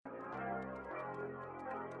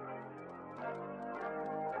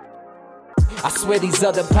I swear these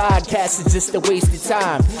other podcasts are just a waste of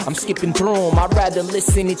time. I'm skipping through them, I'd rather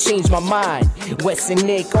listen and change my mind. Wes and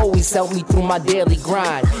Nick always help me through my daily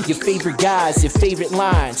grind. Your favorite guys, your favorite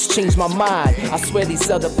lines, change my mind. I swear these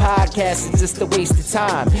other podcasts are just a waste of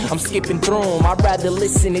time. I'm skipping through them, I'd rather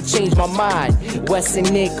listen and change my mind. Wes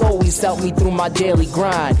and Nick always help me through my daily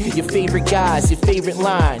grind. Your favorite guys, your favorite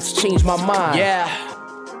lines, change my mind. Yeah.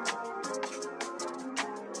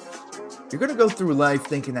 You're going to go through life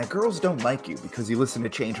thinking that girls don't like you because you listen to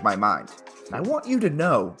Change My Mind. And I want you to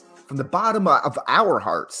know from the bottom of our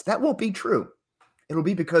hearts that won't be true. It'll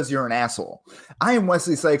be because you're an asshole. I am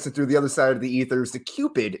Wesley Sykes, and through the other side of the ethers, the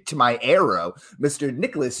Cupid to my arrow, Mr.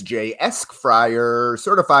 Nicholas J. Esquire,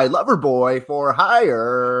 certified lover boy for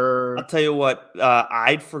hire. I'll tell you what,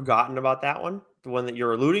 I'd forgotten about that one, the one that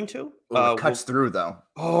you're alluding to. It cuts through, though.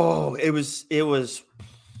 Oh, it was.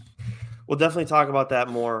 We'll definitely talk about that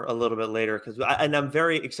more a little bit later and I'm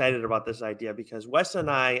very excited about this idea because Wes and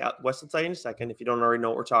I, Wes will tell you in a second if you don't already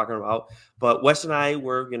know what we're talking about, but Wes and I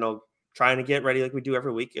were, trying to get ready like we do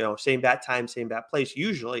every week, same bat time, same bat place,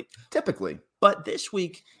 usually. Typically. But this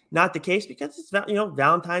week, not the case because it's,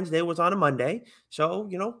 Valentine's Day was on a Monday. So,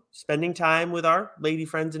 spending time with our lady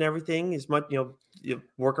friends and everything is much,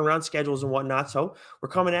 working around schedules and whatnot. So we're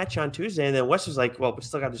coming at you on Tuesday. And then Wes was like, well, we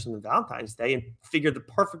still got to do something Valentine's Day and figured the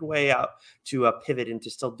perfect way out to pivot into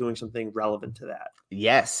still doing something relevant to that.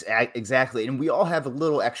 Yes, exactly. And we all have a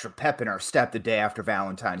little extra pep in our step the day after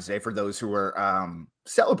Valentine's Day for those who are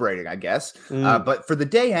celebrating, I guess. But for the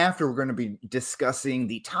day after, we're going to be discussing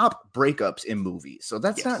the top breakups in movies. So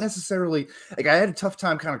that's not necessarily like I had a tough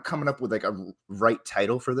time kind of coming up with like a right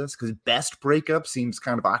title for this because best breakup seems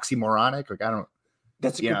kind of oxymoronic. Like I don't.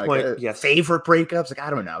 That's a good point. Yes. Favorite breakups, like I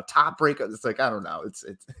don't know. Top breakups, it's like I don't know.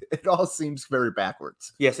 It all seems very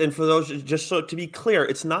backwards. Yes, and for those, just so to be clear,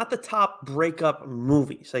 it's not the top breakup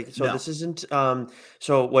movies. This isn't.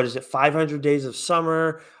 So what is it? 500 Days of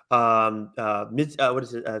Summer. What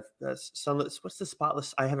is it? Sunless. What's the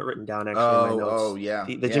Spotless? I have it written down actually in my notes. Oh yeah,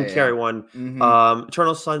 the Jim Carrey one. Mm-hmm.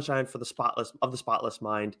 Eternal Sunshine for the Spotless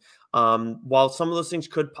Mind. While some of those things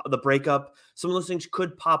the breakup, some of those things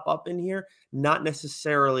could pop up in here. Not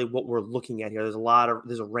necessarily what we're looking at here. There's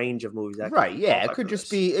a range of movies. That it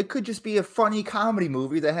could just be a funny comedy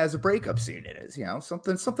movie that has a breakup scene in it.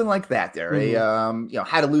 Something like that. There, mm-hmm.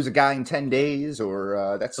 How to Lose a Guy in 10 Days,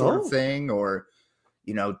 or that sort of thing, or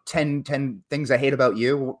 10 Things I Hate About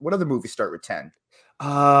You. What other movies start with 10?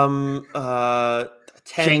 10.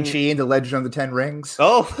 Shang-Chi and the Legend of the Ten Rings.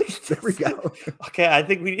 Oh, there we go. Okay, I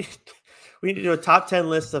think we need to do a top 10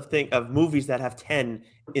 list of movies that have 10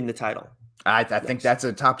 in the title. I think that's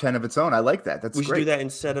a top 10 of its own. I like that. We should do that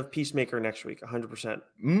instead of Peacemaker next week. 100%.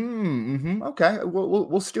 Mm-hmm. Okay,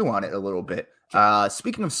 we'll stew on it a little bit.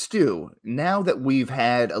 Speaking of stew, now that we've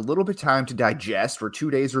had a little bit of time to digest, we're 2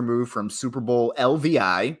 days removed from Super Bowl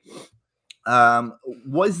LVI.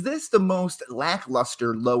 Was this the most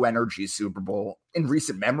lackluster, low energy Super Bowl in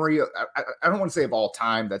recent memory? I don't want to say of all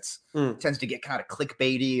time. That's tends to get kind of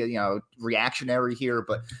clickbaity, reactionary here,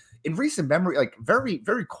 but in recent memory, like very,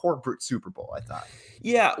 very corporate Super Bowl, I thought.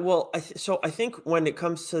 Yeah, well, I think when it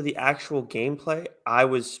comes to the actual gameplay, I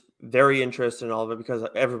was very interested in all of it because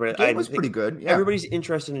everybody was pretty good. Yeah. Everybody's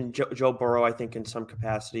interested in Joe Burrow, I think, in some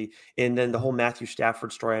capacity, and then the whole Matthew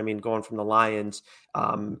Stafford story. I mean, going from the Lions,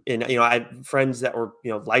 and I had friends that were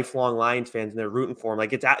lifelong Lions fans, and they're rooting for him.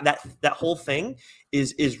 Like it's that whole thing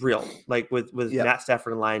is real. Like with Matt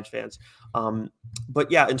Stafford and Lions fans.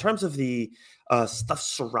 But yeah, in terms of the stuff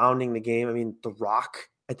surrounding the game, I mean, The Rock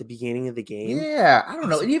at the beginning of the game. Yeah, I don't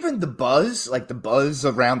know. And even the buzz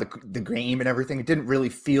around the game and everything, it didn't really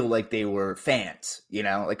feel like they were fans,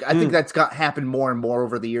 I think that's happened more and more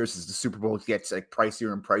over the years as the Super Bowl gets like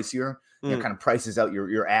pricier and pricier, kind of prices out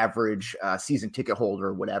your average season ticket holder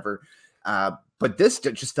or whatever. But this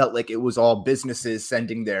just felt like it was all businesses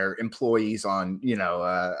sending their employees on,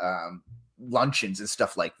 luncheons and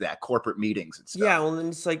stuff like that, corporate meetings and stuff. Yeah, well, and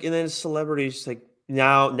it's like, and then celebrities like,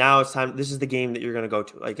 now it's time. This is the game that you're going to go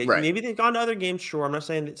to. Like maybe they've gone to other games. Sure. I'm not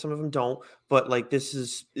saying that some of them don't, but like, this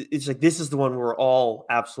is the one we're all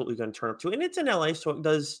absolutely going to turn up to. And it's in LA. So it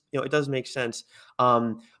does, it does make sense.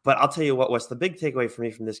 But I'll tell you what's the big takeaway for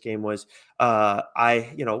me from this game was, I,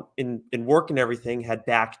 in work and everything had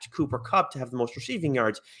backed Cooper Kupp to have the most receiving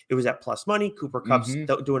yards. It was at plus money. Cooper Kupp's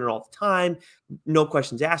doing it all the time. No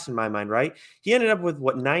questions asked in my mind. Right. He ended up with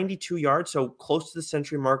 92 yards. So close to the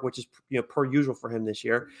century mark, which is, per usual for him this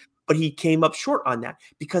year. But he came up short on that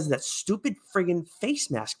because of that stupid friggin'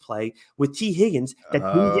 face mask play with T. Higgins that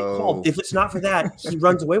didn't get called. If it's not for that, he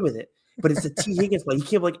runs away with it. but it's a T. Higgins play. He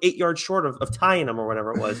came like 8 yards short of tying him or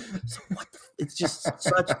whatever it was. So it's just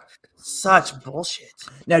such bullshit.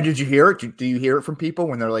 Now, did you hear it? Do you hear it from people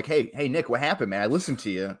when they're like, hey, Nick, what happened, man? I listened to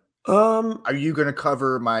you. Are you going to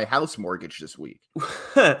cover my house mortgage this week?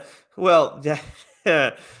 Well,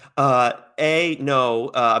 A,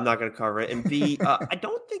 no, I'm not going to cover it. And B, I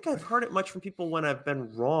don't think I've heard it much from people when I've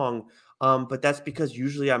been wrong. But that's because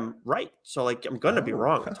usually I'm right. So like, I'm going to be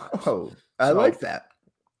wrong at times. Oh, I like that.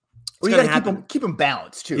 Well, you got to keep them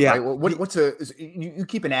balanced too, right? What's you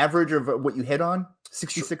keep an average of what you hit on?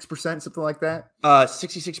 66%, something like that.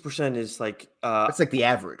 66% is like that's like the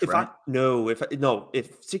average, right? If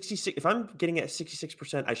I'm getting at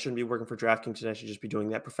 66%, I shouldn't be working for DraftKings, and I should just be doing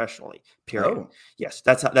that professionally. Period. Oh. Yes,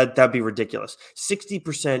 that'd be ridiculous.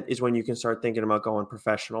 60% is when you can start thinking about going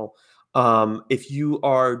professional. If you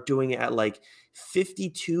are doing it at like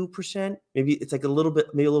 52%, maybe it's like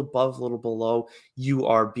maybe a little above, a little below, you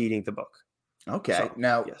are beating the book. Okay. So,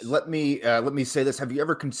 now yes. Let me say this. Have you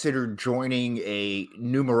ever considered joining a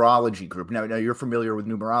numerology group? Now you're familiar with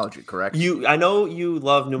numerology, correct? I know you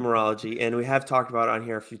love numerology, and we have talked about it on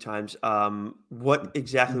here a few times. What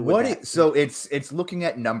exactly? So it's looking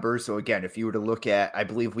at numbers. So again, if you were to look at, I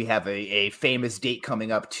believe we have a famous date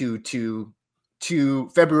coming up to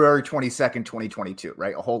February 22nd, 2022,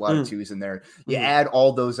 right? A whole lot of twos in there. You add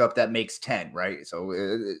all those up, that makes 10, right? So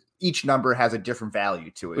each number has a different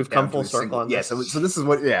value to it. We've come full circle on this. So this is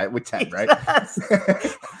with 10, right?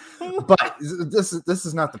 But this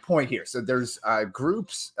is not the point here. So there's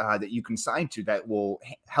groups that you can sign to that will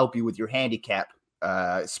help you with your handicap,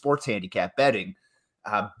 sports handicap betting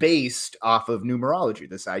based off of numerology,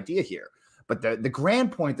 this idea here. But the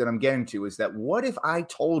grand point that I'm getting to is that what if I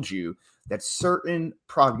told you that certain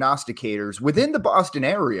prognosticators within the Boston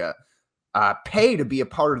area pay to be a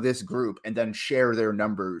part of this group and then share their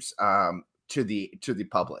numbers to the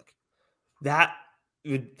public? That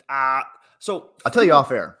would so I'll tell you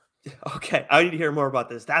off air. Okay, I need to hear more about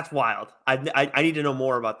this. That's wild. I need to know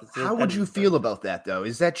more about this. How would you feel about that, though?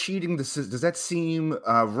 Is that cheating? Does that seem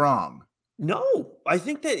wrong? No, I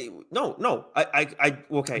think that no. I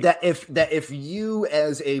okay. That if you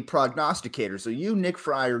as a prognosticator, so you, Nick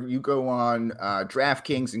Fryer, you go on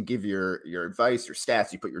DraftKings and give your advice, your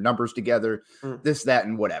stats, you put your numbers together, this, that,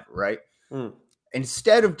 and whatever, right?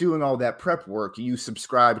 Instead of doing all that prep work, you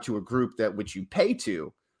subscribe to a group which you pay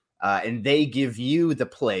to, and they give you the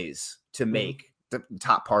plays to make. The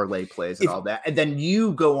top parlay plays and all that, and then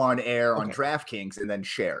you go on air on DraftKings and then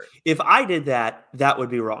share it. If I did that, that would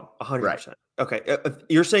be wrong. 100%. Right. Okay.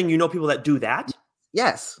 You're saying you know people that do that?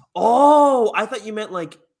 Yes. Oh, I thought you meant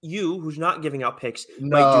like you, who's not giving out picks,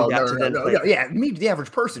 might do that. No. Yeah, me, the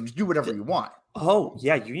average person, just do whatever you want. Oh,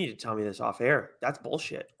 yeah, you need to tell me this off air. That's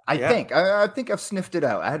bullshit. I think I've sniffed it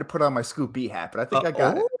out. I had to put on my Scoop B hat, but I think I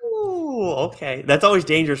got it. Oh, okay. That's always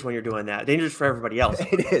dangerous when you're doing that. Dangerous for everybody else.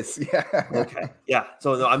 It is, yeah. Okay, yeah.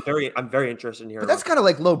 So no, I'm very interested in hearing. But that's kind of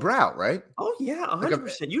like lowbrow, right? Oh yeah,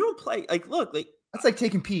 100%. You don't play look. That's like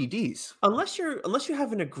taking PEDs. Unless you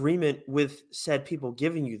have an agreement with said people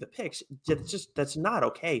giving you the picks, that's not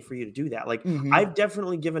okay for you to do that. Like I've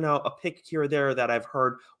definitely given out a pick here or there that I've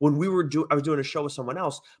heard when I was doing a show with someone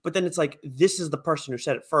else, but then it's like this is the person who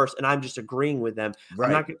said it first, and I'm just agreeing with them. Right.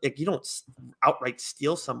 I'm not you don't outright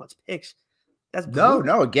steal someone's picks. That's brutal.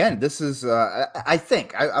 No. Again, this is. I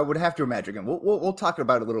think I would have to imagine. Again, we'll talk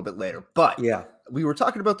about it a little bit later. But yeah, we were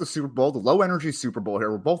talking about the Super Bowl, the low energy Super Bowl here.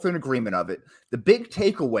 We're both in agreement of it. The big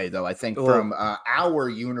takeaway, though, I think from our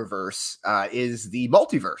universe is the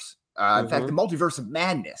multiverse. In fact, the multiverse of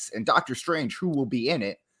madness and Doctor Strange, who will be in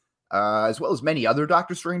it, as well as many other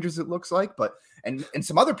Doctor Stranges. It looks like, and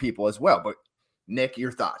some other people as well. But Nick,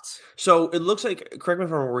 your thoughts? So it looks like, correct me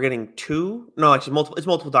if I'm wrong, we're getting multiple. It's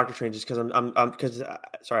multiple Doctor Stranges because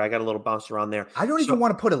sorry, I got a little bounced around there. I don't even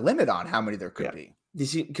want to put a limit on how many there could be.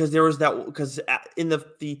 Because there was in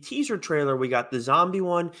the teaser trailer we got the zombie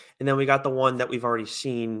one, and then we got the one that we've already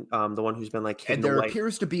seen, the one who's been like hidden away. And there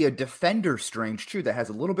appears to be a Defender Strange too that has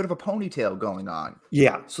a little bit of a ponytail going on.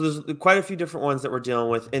 Yeah, so there's quite a few different ones that we're dealing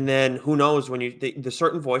with, and then who knows when the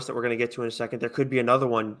certain voice that we're going to get to in a second, there could be another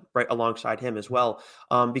one right alongside him as well.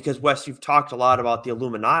 Because Wes, you've talked a lot about the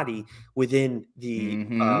Illuminati within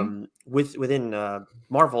the within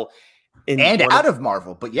Marvel. And out of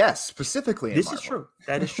Marvel, but yes, specifically in Marvel. Is true.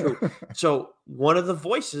 That is true. So one of the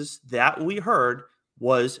voices that we heard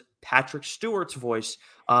was Patrick Stewart's voice,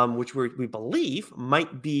 which we believe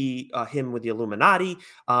might be him with the Illuminati.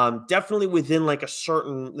 Definitely within like a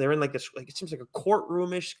certain, they're in like this, like it seems like a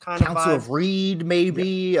courtroomish kind Council of vibe. of Reed,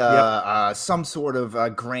 maybe some sort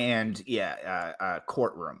of grand,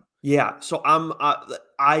 courtroom. Yeah. So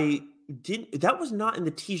that was not in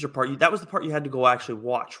the teaser part. That was the part you had to go actually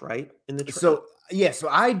watch, right? In the trailer. So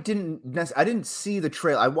I didn't see the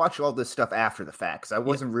trailer. I watched all this stuff after the fact because I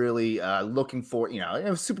wasn't really looking for,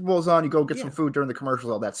 Super Bowl's on, you go get some food during the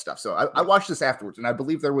commercials, all that stuff. So I watched this afterwards, and I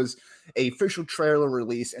believe there was a official trailer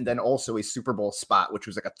release and then also a Super Bowl spot, which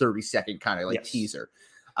was like a 30-second kind of teaser.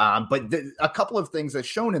 But a couple of things that's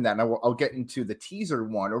shown in that, and I'll get into the teaser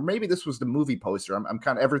one, or maybe this was the movie poster. I'm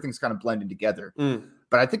kind of, everything's kind of blended together.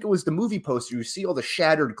 But I think it was the movie poster. You see all the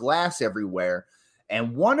shattered glass everywhere.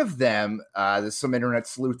 And one of them, some internet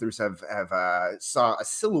sleuthers have saw a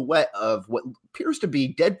silhouette of what appears to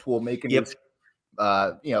be Deadpool making his,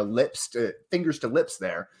 fingers to lips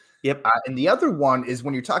there. Yep. And the other one is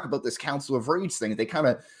when you talk about this Council of Rage thing, they kind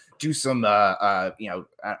of do some, I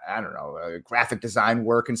don't know, graphic design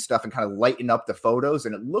work and stuff and kind of lighten up the photos.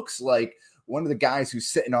 And it looks like one of the guys who's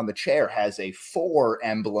sitting on the chair has a 4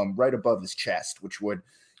 emblem right above his chest, which would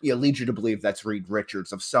lead you to believe that's Reed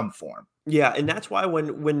Richards of some form. Yeah, and that's why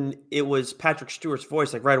when it was Patrick Stewart's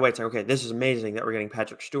voice, like right away, it's like, okay, this is amazing that we're getting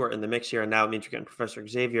Patrick Stewart in the mix here, and now it means you're getting Professor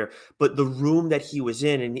Xavier. But the room that he was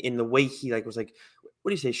in, and in the way he was like, what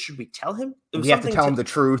do you say? Should we tell him? We have to tell him the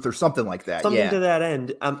truth or something like that. Something to that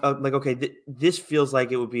end. I'm like, okay, this feels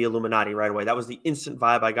like it would be Illuminati right away. That was the instant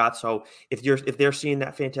vibe I got. So if they're seeing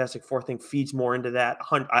that Fantastic Four thing feeds more into that,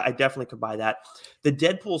 I definitely could buy that. The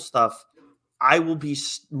Deadpool stuff, I will be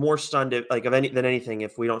more stunned than anything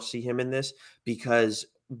if we don't see him in this, because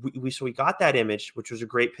we got that image, which was a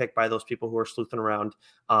great pick by those people who are sleuthing around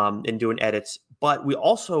and doing edits. But we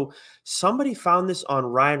also, somebody found this on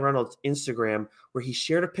Ryan Reynolds' Instagram where he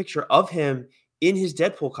shared a picture of him in his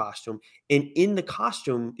Deadpool costume. And in the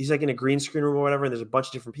costume, he's like in a green screen room or whatever, and there's a bunch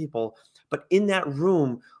of different people. But in that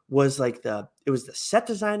room was it was the set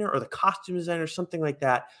designer or the costume designer, something like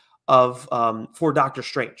that, for Doctor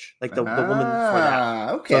Strange, like the woman for that.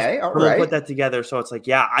 Okay, so all right. Put that together, so it's like,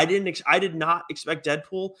 yeah, I did not expect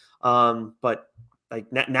Deadpool, but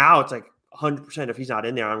like now it's like 100%. If he's not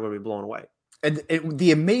in there, I'm going to be blown away. And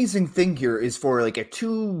the amazing thing here is for like a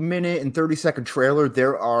 2-minute and 30-second trailer,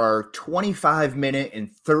 there are 25-minute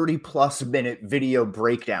and 30-plus-minute video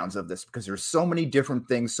breakdowns of this because there's so many different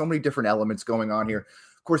things, so many different elements going on here.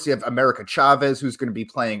 Of course, you have America Chavez, who's going to be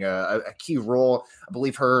playing a key role. I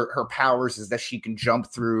believe her powers is that she can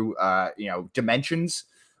jump through, dimensions,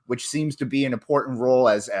 which seems to be an important role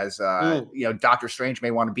as Doctor Strange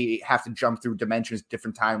may want to have to jump through dimensions,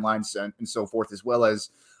 different timelines, and so forth, as well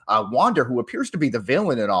as Wanda, who appears to be the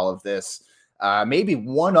villain in all of this. Maybe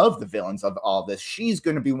one of the villains of all of this. She's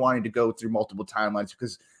going to be wanting to go through multiple timelines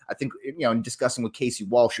because I think, in discussing with Casey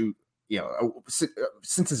Walsh, who,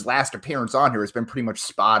 since his last appearance on here has been pretty much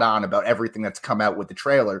spot on about everything that's come out with the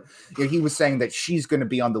trailer. He was saying that she's going to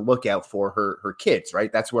be on the lookout for her kids,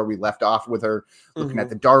 right? That's where we left off with her looking at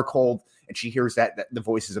the Darkhold, and she hears that the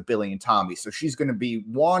voices of Billy and Tommy. So she's going to be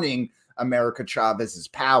wanting America Chavez's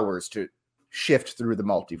powers to shift through the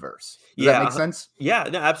multiverse. Does that make sense? Yeah,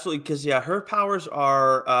 no, absolutely. Because her powers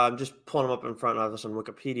are just pulling them up in front of us on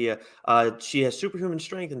Wikipedia. She has superhuman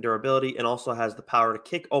strength and durability, and also has the power to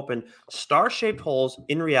kick open star-shaped holes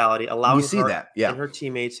in reality, allowing her and her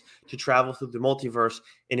teammates to travel through the multiverse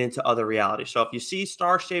and into other realities. So if you see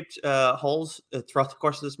star-shaped holes throughout the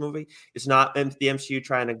course of this movie, it's not the MCU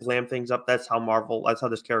trying to glam things up. That's how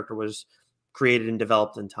this character was created and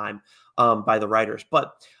developed in time by the writers.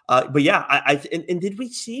 But yeah, and did we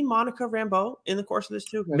see Monica Rambeau in the course of this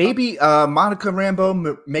too? Maybe Monica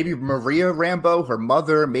Rambeau, maybe Maria Rambeau, her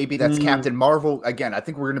mother, maybe that's Captain Marvel. Again, I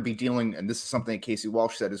think we're going to be dealing, and this is something that Casey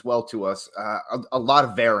Walsh said as well to us, a lot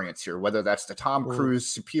of variants here, whether that's the Tom Cruise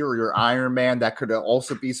superior Iron Man, that could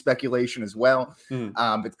also be speculation as well,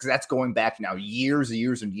 because that's going back now years and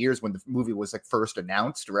years and years when the movie was like first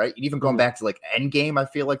announced, right? And even going back to like Endgame, I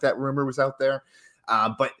feel like that rumor was out there.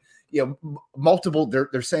 But multiple,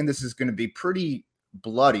 they're saying this is going to be pretty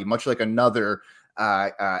bloody, much like another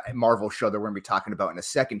Marvel show that we're going to be talking about in a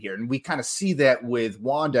second here. And we kind of see that with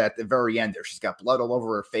Wanda at the very end there. She's got blood all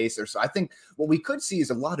over her face there. So I think what we could see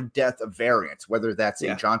is a lot of death of variants, whether that's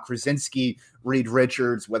a John Krasinski, Reed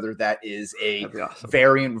Richards, whether that is a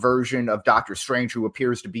variant version of Doctor Strange who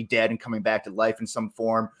appears to be dead and coming back to life in some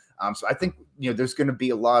form. So I think, there's going to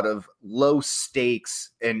be a lot of low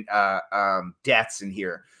stakes and deaths in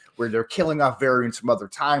here, where they're killing off variants from other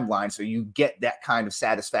timelines. So you get that kind of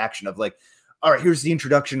satisfaction of like, all right, here's the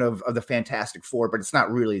introduction of the Fantastic Four, but it's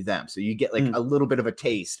not really them. So you get like a little bit of a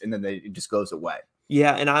taste, and then it just goes away.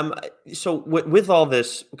 Yeah. And so with all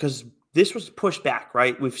this, because this was pushed back,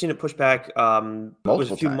 right? We've seen it pushed back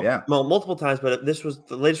multiple times, but this was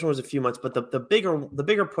the latest one was a few months. But the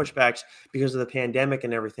bigger pushbacks because of the pandemic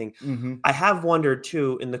and everything. Mm-hmm. I have wondered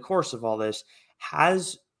too, in the course of all this,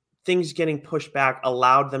 has things getting pushed back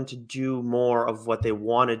allowed them to do more of what they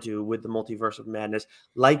want to do with the Multiverse of Madness,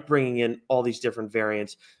 like bringing in all these different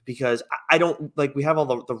variants? Because I don't like, we have all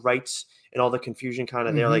the rights and all the confusion kind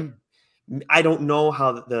of there. Like, I don't know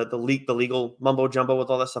how the legal mumbo jumbo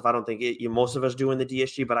with all that stuff. I don't think most of us do in the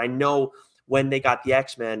DSG, but I know when they got the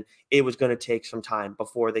X-Men, it was going to take some time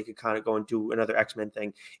before they could kind of go and do another X-Men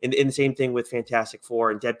thing. And the same thing with Fantastic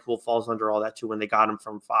Four, and Deadpool falls under all that too when they got him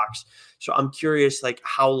from Fox. So I'm curious, like,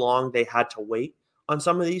 how long they had to wait on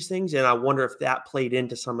some of these things. And I wonder if that played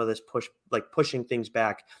into some of this pushing things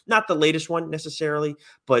back. Not the latest one necessarily,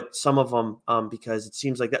 but some of them, because it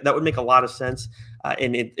seems like that would make a lot of sense.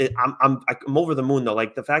 And I'm over the moon though.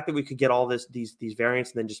 Like the fact that we could get all these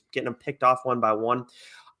variants and then just getting them picked off one by one,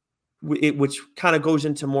 which kind of goes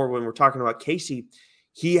into more when we're talking about Casey.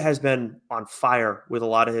 He has been on fire with a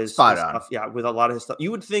lot of his stuff. Yeah, with a lot of his stuff.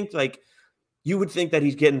 You would think that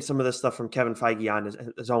he's getting some of this stuff from Kevin Feige on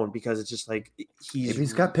his own, because it's just like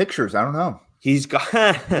he's got pictures. I don't know. He's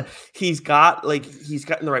gotten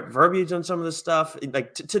the right verbiage on some of this stuff,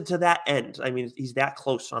 like to that end. I mean, he's that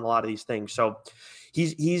close on a lot of these things. So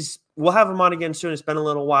we'll have him on again soon. It's been a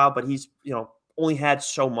little while, but he's only had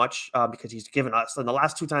so much because he's given us. And the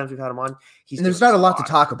last two times we've had him on, and there's not a lot to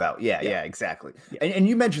talk about. Yeah, exactly. Yeah. And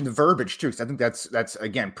you mentioned the verbiage too, because I think that's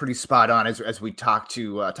again pretty spot on as we talk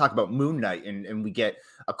about Moon Knight, and we get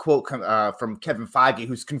a quote from Kevin Feige,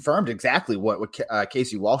 who's confirmed exactly what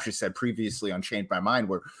Casey Walsh has said previously on Chained by Mind,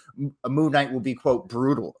 where Moon Knight will be, quote,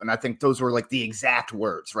 brutal. And I think those were like the exact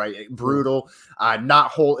words, right? Brutal, and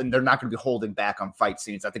they're not going to be holding back on fight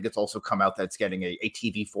scenes. I think it's also come out that it's getting a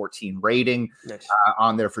TV-14 rating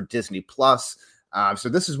on there for Disney Plus. So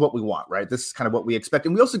this is what we want, right? This is kind of what we expect.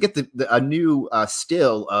 And we also get a new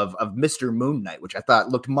still of Mr. Moon Knight, which I thought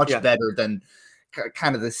looked much better than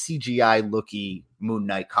kind of the CGI looky Moon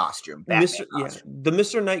Knight costume. The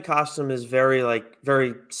Mr. Knight costume is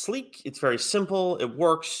very sleek. It's very simple. It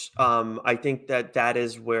works. I think that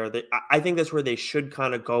is where that's where they should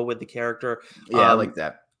kind of go with the character. Yeah, I like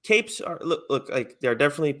that. Capes are look like there are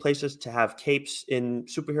definitely places to have capes in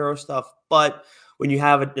superhero stuff, but when you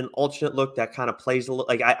have an alternate look that kind of plays a little,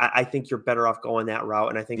 like I think you're better off going that route.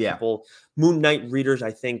 And I think Moon Knight readers, I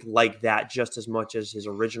think, like that just as much as his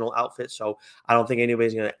original outfit. So I don't think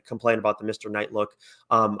anybody's going to complain about the Mr. Knight look.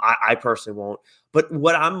 I personally won't. But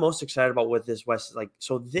what I'm most excited about with this, Wes,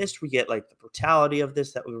 is we get like the brutality of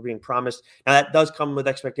this that we were being promised. Now that does come with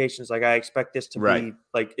expectations. Like I expect this to be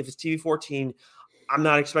like, if it's TV-14, I'm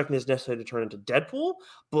not expecting this necessarily to turn into Deadpool,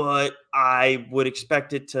 but I would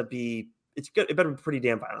expect it to be. It better be pretty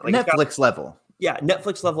damn violent. Like Netflix level. Yeah,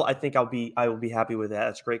 Netflix level. I think I will be happy with that.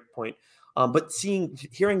 That's a great point. But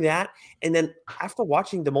hearing that, and then after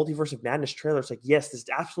watching the Multiverse of Madness trailer, it's like, yes, this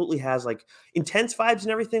absolutely has like intense vibes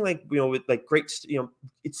and everything. Like, with like great,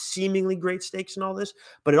 it's seemingly great stakes and all this,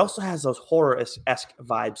 but it also has those horror-esque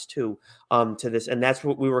vibes too, to this. And that's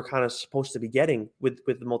what we were kind of supposed to be getting with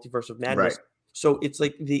the Multiverse of Madness. Right. So it's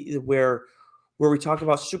like where we talk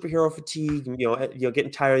about superhero fatigue, and,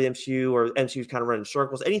 getting tired of the MCU, or MCU's kind of running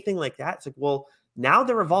circles, anything like that. It's like, well, now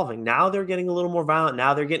they're evolving. Now they're getting a little more violent.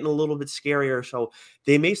 Now they're getting a little bit scarier. So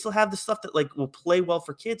they may still have the stuff that like will play well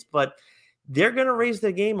for kids, but they're going to raise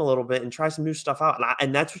their game a little bit and try some new stuff out.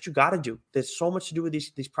 And that's what you got to do. There's so much to do with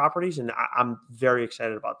these properties, and I'm very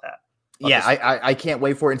excited about that. Yeah, I can't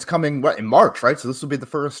wait for it. It's coming in March, right? So this will be the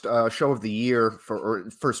first show of the year or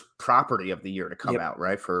first property of the year to come out,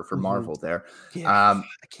 right? For Marvel there. Yeah, I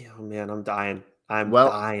can't. Oh man, I'm dying. I'm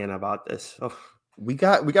dying about this. Oh. We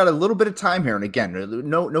got a little bit of time here, and again,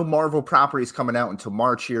 no Marvel properties coming out until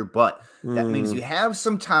March here, but that means you have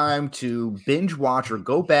some time to binge watch or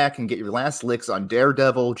go back and get your last licks on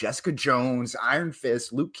Daredevil, Jessica Jones, Iron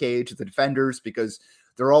Fist, Luke Cage, The Defenders, because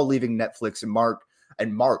they're all leaving Netflix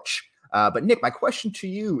in March. But Nick, my question to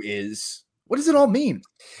you is, what does it all mean?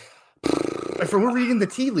 If we're reading the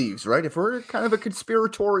tea leaves, right? If we're kind of a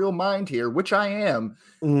conspiratorial mind here, which I am,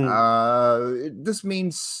 this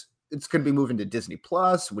means it's going to be moving to Disney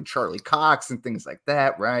Plus with Charlie Cox and things like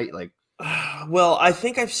that, right? Like, well, I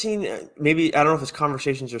think I've seen maybe, I don't know if it's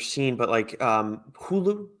conversations or seen, but like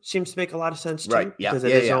Hulu seems to make a lot of sense too, right? Yeah, because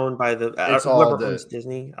it is owned by whoever owns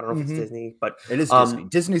Disney. I don't know if it's Disney, but it is Disney.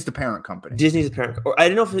 Disney's the parent company. Disney's the parent. Or I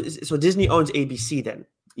don't know if so Disney owns ABC then,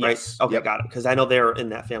 right? Yes. Okay, got it. Because I know they're in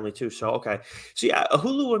that family too. So okay, so yeah,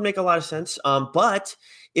 Hulu would make a lot of sense. But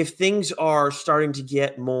if things are starting to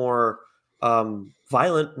get more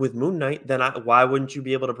violent with Moon Knight, then why wouldn't you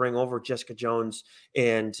be able to bring over Jessica Jones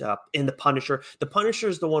and the Punisher? The Punisher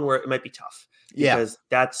is the one where it might be tough because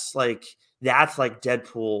that's like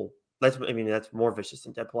Deadpool. That's more vicious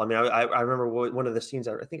than Deadpool. I mean, I remember one of the scenes.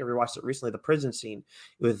 I think I rewatched it recently. The prison scene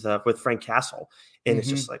with Frank Castle, and it's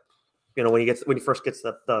just like, when he first gets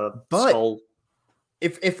the skull.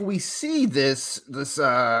 If we see this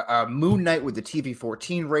Moon Knight with the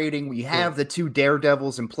TV-14 rating, we have the 2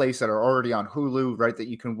 Daredevils in place that are already on Hulu, right, that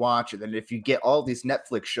you can watch. And then if you get all these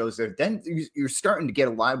Netflix shows there, then you're starting to get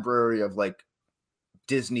a library of like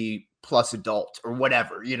Disney Plus adult or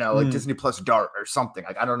whatever, like Disney Plus Dark or something.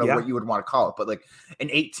 Like, I don't know what you would want to call it, but like an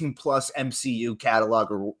 18 plus MCU catalog,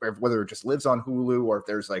 or whether it just lives on Hulu or if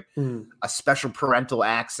there's like a special parental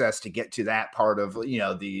access to get to that part of,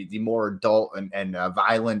 the more adult and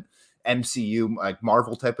violent MCU, like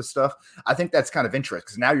Marvel type of stuff. I think that's kind of interesting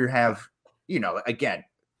because now you have, again,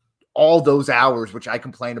 all those hours, which I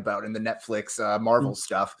complain about in the Netflix Marvel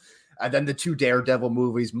stuff. And then the 2 Daredevil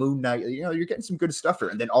movies, Moon Knight, you're getting some good stuff here.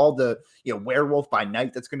 And then all the, Werewolf by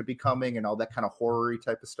Night that's going to be coming and all that kind of horror-y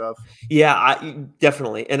type of stuff. Yeah,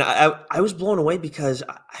 definitely. And I was blown away because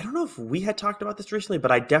I don't know if we had talked about this recently,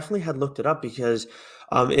 but I definitely had looked it up because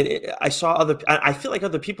I saw I feel like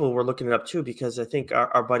other people were looking it up too, because I think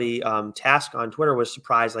our buddy Task on Twitter was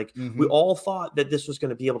surprised. Like we all thought that this was going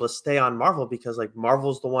to be able to stay on Marvel because like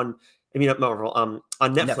Marvel's the one. I mean, Marvel on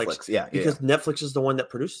Netflix, because Netflix is the one that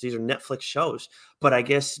produces these are Netflix shows. But I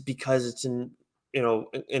guess because it's in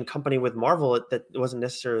company with Marvel, that wasn't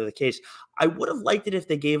necessarily the case. I would have liked it if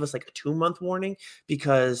they gave us like a 2-month warning,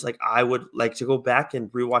 because like I would like to go back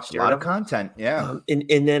and rewatch a lot of content,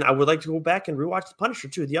 and then I would like to go back and rewatch The Punisher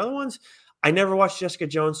too. The other ones, I never watched Jessica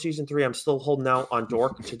Jones season 3. I'm still holding out on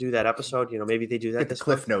Dork to do that episode. Maybe they do that. The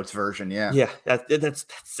Cliff Notes version, yeah,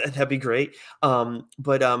 that'd be great.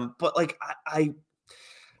 But like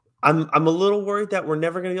I'm a little worried that we're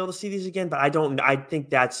never going to be able to see these again. But I think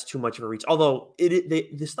that's too much of a reach. Although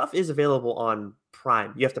the stuff is available on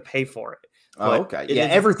Prime, you have to pay for it. Oh, okay.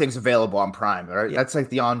 Everything's available on Prime, right? Yeah. That's like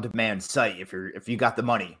the on-demand site if you got the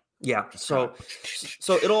money. Yeah, so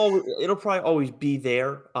it'll probably always be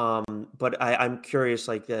there. But I'm curious,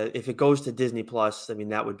 like if it goes to Disney Plus, I mean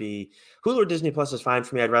that would be Hulu or Disney Plus is fine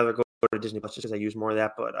for me. I'd rather go to Disney Plus just because I use more of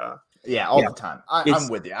that. But the time. I'm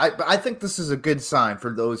with you. I think this is a good sign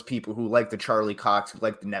for those people who like the Charlie Cox, who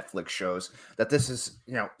like the Netflix shows, that this is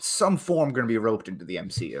some form going to be roped into the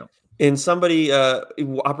MCU. And somebody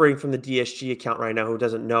operating from the DSG account right now who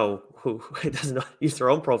doesn't use their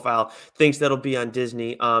own profile thinks that'll be on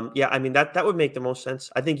Disney. I mean that would make the most sense.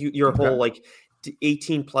 I think your whole like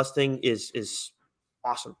 18 plus thing is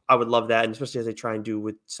awesome. I would love that, and especially as they try and do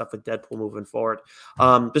with stuff with Deadpool moving forward.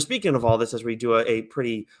 But speaking of all this, as we do a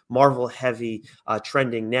pretty Marvel heavy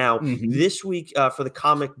trending now, this week for the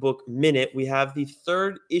Comic Book Minute, we have the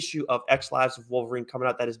 3rd issue of X Lives of Wolverine coming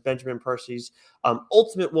out. That is Benjamin Percy's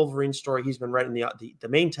Ultimate Wolverine story. He's been writing the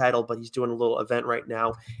main title, but he's doing a little event right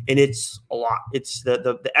now, and it's a lot. It's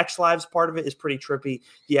the X Lives part of it is pretty trippy.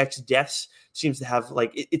 The X Deaths seems to have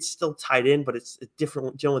like it's still tied in, but it's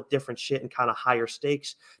different, dealing with different shit and kind of higher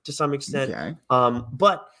stakes to some extent. Okay.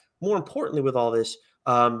 But more importantly, with all this,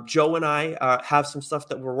 Joe and I have some stuff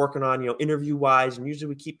that we're working on, interview wise, and usually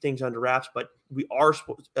we keep things under wraps, but we are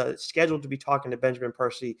scheduled to be talking to Benjamin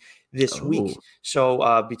Percy this week.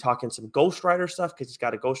 So be talking some Ghost Rider stuff, because he's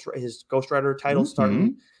got his Ghost Rider title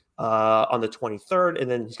starting on the 23rd,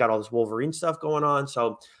 and then he's got all this Wolverine stuff going on.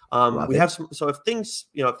 So we have some. So if things,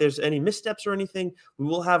 if there's any missteps or anything,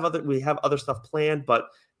 we have other stuff planned. But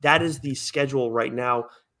that is the schedule right now.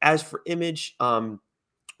 As for Image,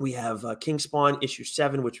 we have King Spawn issue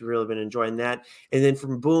 7, which we've really been enjoying that. And then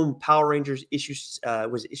from Boom, Power Rangers issue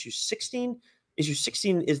 16. Issue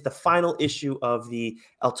 16 is the final issue of the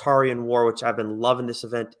Eltarian War, which I've been loving this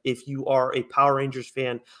event. If you are a Power Rangers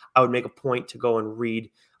fan, I would make a point to go and read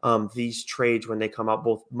these trades when they come out,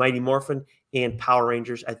 both Mighty Morphin and Power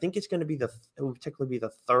Rangers. I think it's going to be it will particularly be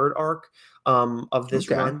the 3rd arc of this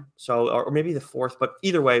run, so or maybe the 4th, but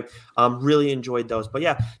either way, really enjoyed those. But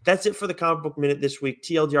yeah, that's it for the Comic Book Minute this week.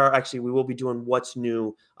 TLDR, actually, we will be doing what's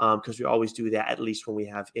new because we always do that, at least when we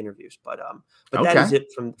have interviews. But that is it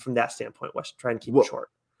from that standpoint, Wes. Trying to keep it short.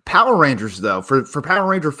 Power Rangers, though, for Power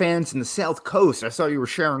Ranger fans in the South Coast, I saw you were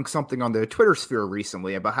sharing something on the Twitter sphere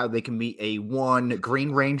recently about how they can meet a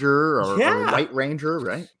Green Ranger or a White Ranger,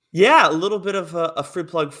 right? Yeah, a little bit of a free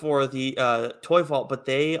plug for the Toy Vault, but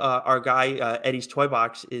they our guy Eddie's Toy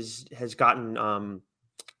Box has gotten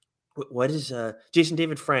Jason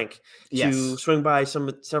David Frank to swing by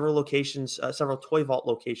several locations, several Toy Vault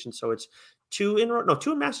locations. So it's 2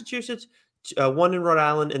 in Massachusetts, one in Rhode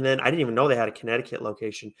Island, and then I didn't even know they had a Connecticut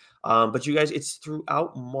location. But you guys, it's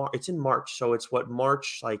throughout March. It's in March, so it's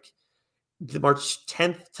March, like the March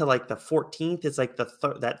 10th to like the 14th. It's like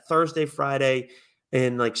that Thursday, Friday,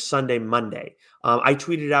 and like Sunday, Monday. I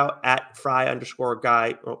tweeted out at Fry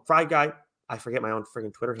guy. I forget my own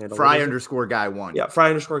freaking Twitter handle. Fry_guy1. Yeah,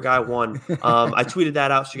 Fry_guy1. I tweeted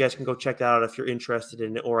that out, so you guys can go check that out if you're interested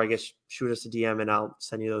in it, or I guess shoot us a DM and I'll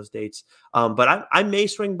send you those dates. But I may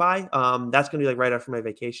swing by. That's gonna be like right after my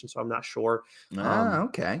vacation, so I'm not sure.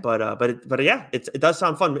 Okay. But yeah, it does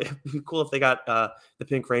sound fun. It'd be cool if they got the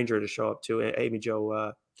Pink Ranger to show up too, Amy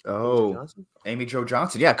Jo. Amy Jo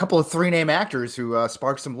Johnson. Yeah, a couple of 3-name actors who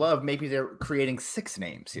sparked some love. Maybe they're creating 6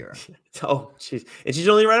 names here. Oh, jeez. And she's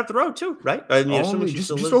only right up the road too, right? I mean,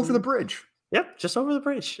 just over the bridge. Yep, just over the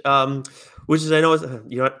bridge. Which is, I know,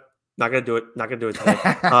 you know what? Not gonna do it. Not gonna do it today.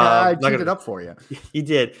 I teed it up for you. You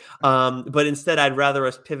did. But instead, I'd rather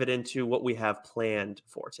us pivot into what we have planned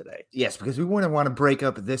for today. Yes, because we wouldn't want to break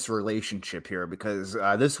up this relationship here. Because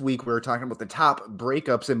this week we were talking about the top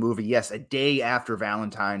breakups in movie. Yes, a day after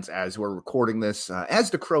Valentine's, as we're recording this, as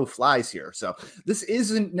the crow flies here. So this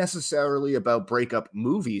isn't necessarily about breakup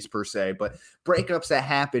movies per se, but breakups that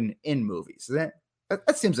happen in movies.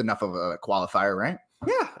 That seems enough of a qualifier, right?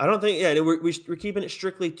 Yeah, I don't think. Yeah, we're keeping it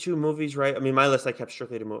strictly to movies, right? I mean, my list I kept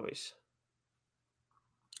strictly to movies.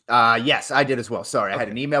 Yes, I did as well. Sorry, I had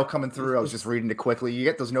an email coming through. I was just reading it quickly. You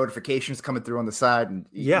get those notifications coming through on the side, and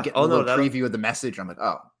you get a little preview of the message. I'm like,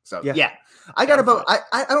 oh, so yeah. I got about.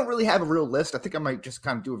 I don't really have a real list. I think I might just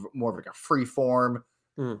kind of do more of like a free form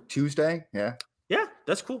Tuesday. Yeah. Yeah,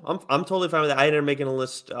 that's cool. I'm totally fine with that. I ended up making a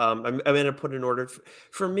list. I ended up putting an order.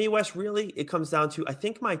 For me, Wes, really, it comes down to, I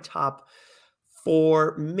think my top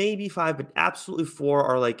 4, maybe 5, but absolutely 4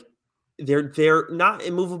 are like, they're not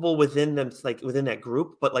immovable within them, like within that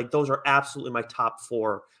group, but like those are absolutely my top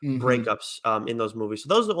 4 breakups in those movies. So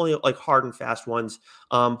those are the only like hard and fast ones.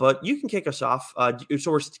 But you can kick us off.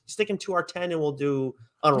 So we're sticking to our 10, and we'll do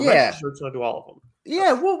honorable mentions, or it's going to do all of them.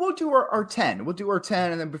 Yeah, we'll do our 10. We'll do our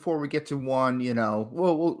 10, and then before we get to 1,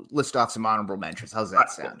 we'll list off some honorable mentions. How's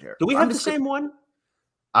that sound here? Do we have the same one?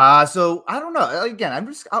 So I don't know. Again,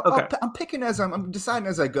 I'm picking I'm deciding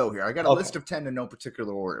as I go here. I got a list of 10 in no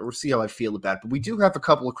particular order. We'll see how I feel about it. But we do have a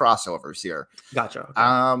couple of crossovers here. Gotcha.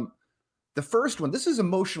 Okay. The first one, this is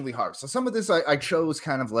emotionally hard. So some of this I chose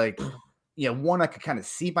kind of like, one I could kind of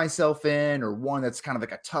see myself in, or one that's kind of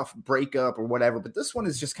like a tough breakup or whatever. But this one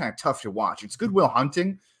is just kind of tough to watch. It's Good Will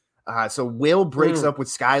Hunting. So Will breaks up with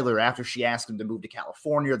Skylar after she asked him to move to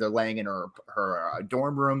California. They're laying in her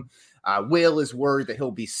dorm room. Will is worried that he'll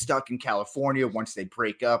be stuck in California once they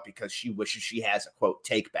break up because she wishes she has a, quote,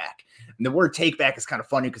 take back. And the word take back is kind of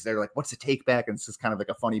funny because they're like, what's a take back? And it's just kind of like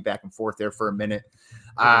a funny back and forth there for a minute.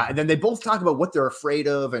 And then they both talk about what they're afraid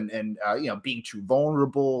of and being too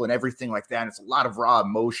vulnerable and everything like that. And it's a lot of raw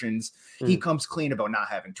emotions. He comes clean about not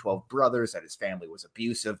having 12 brothers, that his family was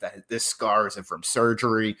abusive, that this scars him from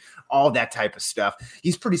surgery, all that type of stuff.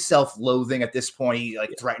 He's pretty self-loathing at this point. He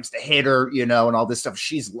threatens to hit her, and all this stuff.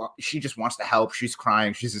 She just wants to help. She's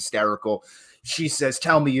crying. She's hysterical. She says,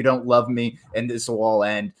 tell me you don't love me and this will all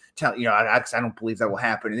end. I don't believe that will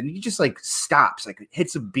happen. And then he just stops,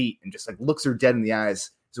 hits a beat and just looks her dead in the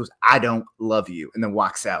eyes. Says, I don't love you. And then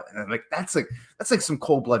walks out. And I'm like, that's some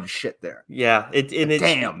cold-blooded shit there. Yeah.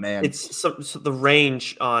 Damn, man. It's the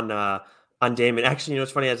range on Damon. Actually,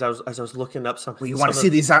 it's funny, as I was looking up something. Well, you want to see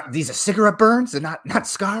these are cigarette burns and not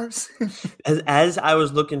scars? as I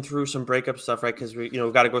was looking through some breakup stuff, right? Because we've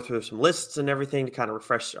got to go through some lists and everything to kind of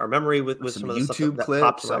refresh our memory with some of the YouTube stuff clips.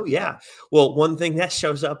 Pops up. Yeah. Well, one thing that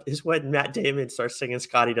shows up is when Matt Damon starts singing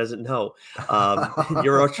 "Scotty Doesn't Know,"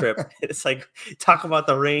 Euro Trip. It's like, talk about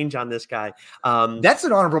the range on this guy. That's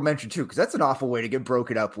an honorable mention too, because that's an awful way to get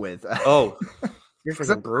broken up with. You're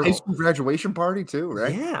freaking brutal. High school graduation party too,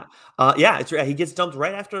 right? Yeah. It's right. He gets dumped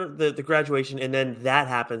right after the graduation, and then that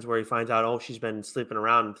happens where he finds out, she's been sleeping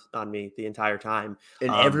around on me the entire time.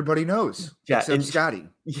 And everybody knows. Yeah, except Scotty.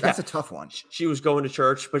 That's a tough one. She was going to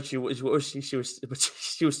church, but she was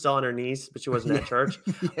still on her knees, but she wasn't at church.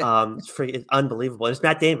 It's unbelievable. And it's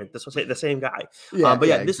Matt Damon. This was the same guy.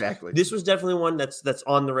 Exactly. This was definitely one that's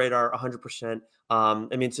on the radar 100%.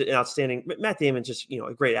 It's an outstanding. Matt Damon's just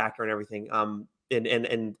a great actor and everything.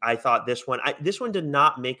 And I thought this one did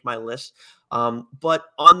not make my list. But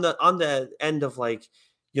on the end of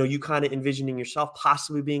you kind of envisioning yourself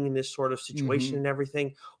possibly being in this sort of situation and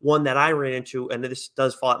everything. One that I ran into, and this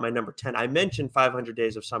does fall at my number 10. I mentioned 500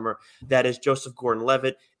 Days of Summer. That is Joseph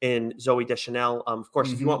Gordon-Levitt and Zooey Deschanel. Of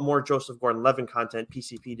course, if you want more Joseph Gordon-Levitt content,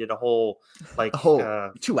 PCP did a whole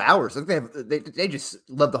 2 hours. They just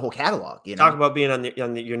love the whole catalog. Talk about being on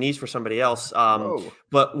your knees for somebody else.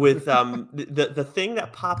 But with the thing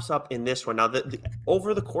that pops up in this one now,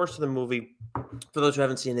 over the course of the movie, for those who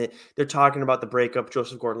haven't seen it, they're talking about the breakup,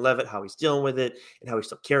 Joseph Gordon-Levitt, how he's dealing with it, and how he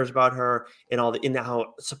still cares about her, and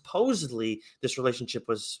how supposedly this relationship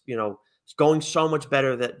was, going so much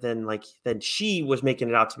better than she was making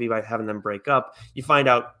it out to be by having them break up. You find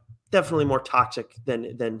out definitely more toxic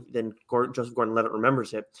than Joseph Gordon-Levitt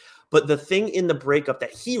remembers it. But the thing in the breakup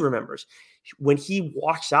that he remembers, when he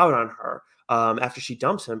walks out on her after she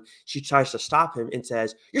dumps him, she tries to stop him and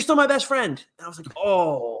says, "You're still my best friend." And I was like,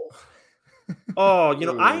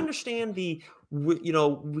 I understand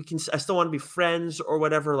I still want to be friends or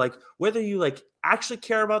whatever, like whether you actually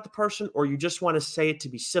care about the person or you just want to say it to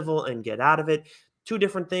be civil and get out of it. Two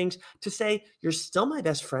different things. To say you're still my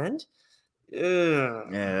best friend. Yeah,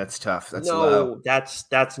 that's tough. That's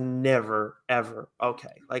never ever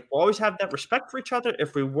okay. We'll always have that respect for each other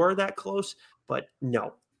if we were that close, but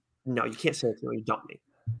no, you can't say it to me. You dump me.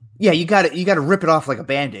 Yeah, you got to rip it off like a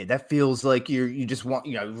Band-Aid. That feels like you just want,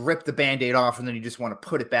 rip the Band-Aid off and then you just want to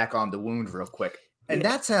put it back on the wound real quick. And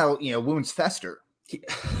that's how, wounds fester.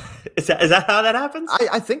 Is that how that happens?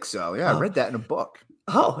 I think so. Yeah, I read that in a book.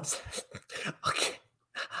 Oh, okay.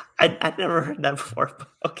 I'd never heard that before.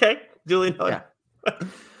 Okay, duly noted.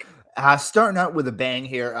 Yeah. Starting out with a bang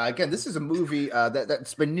here. Again, this is a movie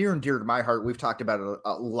that's been near and dear to my heart. We've talked about it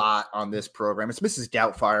a lot on this program. It's Mrs.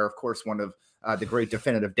 Doubtfire, of course, one of the great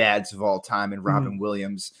definitive dads of all time, and Robin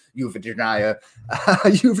Williams, Euphegenia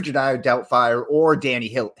Doubtfire, or Danny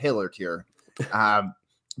Hillard here.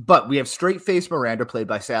 But we have straight-faced Miranda, played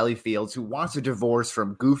by Sally Fields, who wants a divorce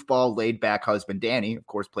from goofball, laid-back husband Danny, of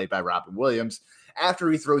course, played by Robin Williams, after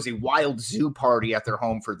he throws a wild zoo party at their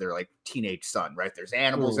home for their teenage son, right? There's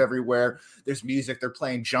animals everywhere. There's music. They're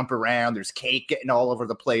playing jump around. There's cake getting all over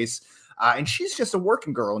the place. And she's just a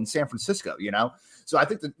working girl in San Francisco, So I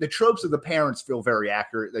think the tropes of the parents feel very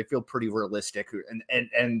accurate. They feel pretty realistic,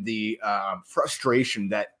 and the frustration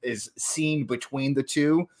that is seen between the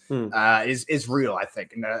two is real, I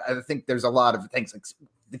think. And I think there's a lot of things like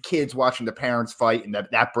the kids watching the parents fight and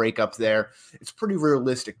that breakup there. It's pretty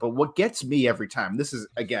realistic. But what gets me every time, this is,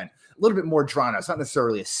 again, a little bit more drawn out. It's not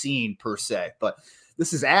necessarily a scene per se, but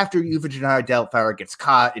this is after Euphegenia Doubtfire gets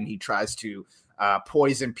caught and he tries to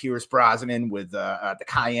poison Pierce Brosnan with the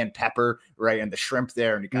cayenne pepper, right, and the shrimp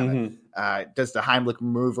there, and he kind of does the Heimlich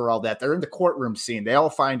maneuver, all that. They're in the courtroom scene. They all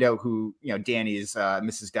find out who, Danny is,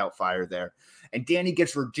 Mrs. Doubtfire there. And Danny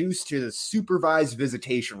gets reduced to the supervised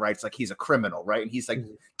visitation rights, like he's a criminal, right? And he's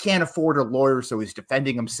can't afford a lawyer, so he's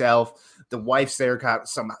defending himself. The wife's there, got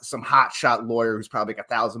some hotshot lawyer who's probably like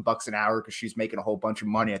 $1,000 an hour because she's making a whole bunch of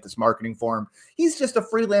money at this marketing firm. He's just a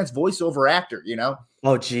freelance voiceover actor,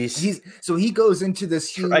 Oh, geez. So he goes into this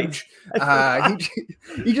huge,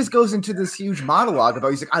 he just goes into this huge monologue about,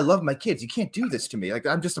 he's like, I love my kids. You can't do this to me.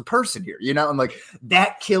 I'm just a person here, I'm like,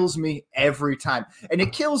 that kills me every time. And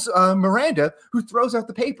it kills Miranda, who throws out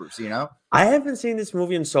the papers, I haven't seen this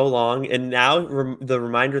movie in so long. And now the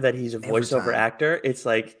reminder that he's a voiceover actor, it's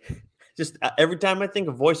just every time I think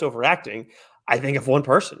of voiceover acting, I think of one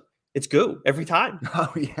person. It's Goo every time.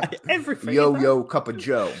 Oh yeah, every yo Cup of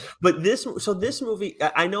Joe. But this movie,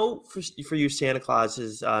 I know for you, Santa Claus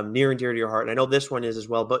is near and dear to your heart, and I know this one is as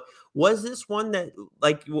well. But was this one that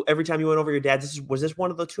every time you went over your dad's? Was this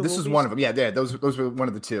one of the two? This movies? is one of them. Yeah, those were one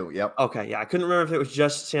of the two. Yep. Okay, yeah, I couldn't remember if it was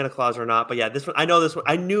just Santa Claus or not. But yeah, this one, I know this one.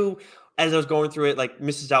 I knew as I was going through it,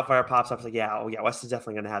 Mrs. Doubtfire pops up. I was like, Wes is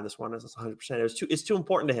definitely going to have this one. It's 100%. It's too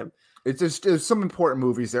important to him. There's some important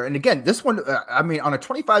movies there, and again, this one, on a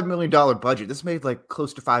 $25 million budget, this made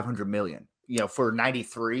close to $500 million. For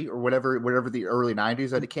 '93 or whatever the early '90s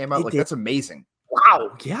that it came out. That's amazing.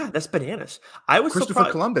 Wow, yeah, that's bananas. I was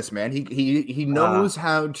Christopher Columbus, man. He knows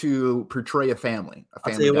how to portray a family.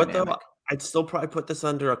 I'll tell you what, though, I'd still probably put this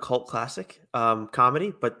under a cult classic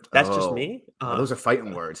comedy, but that's just me. Those are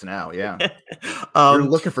fighting words now, yeah. You're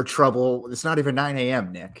looking for trouble. It's not even 9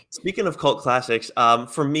 a.m., Nick. Speaking of cult classics,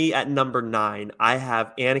 for me at number 9, I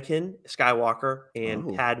have Anakin Skywalker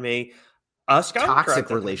and Padme Skywalker. Toxic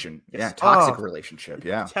relation. Yeah, toxic relationship,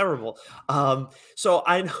 yeah. Terrible. So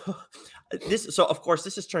I know... So of course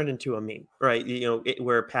this is turned into a meme, right?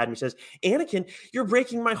 Where Padme says, "Anakin, you're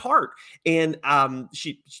breaking my heart," and I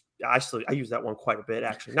use that one quite a bit,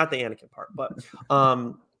 actually, not the Anakin part, but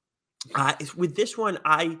with this one,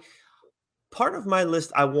 part of my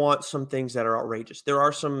list, I want some things that are outrageous. There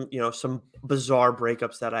are some, some bizarre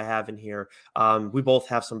breakups that I have in here. We both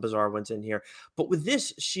have some bizarre ones in here. But with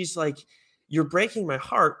this, she's like, you're breaking my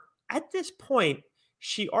heart. At this point,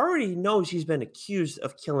 she already knows he's been accused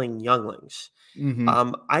of killing younglings.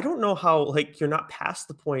 Mm-hmm. I don't know how, like, you're not past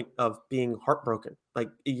the point of being heartbroken. Like,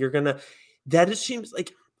 that it seems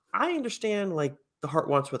like, I understand, like, the heart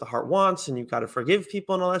wants what the heart wants, and you've got to forgive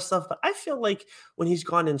people and all that stuff. But I feel like when he's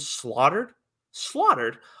gone and slaughtered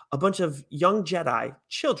a bunch of young Jedi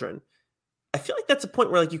children, I feel like that's a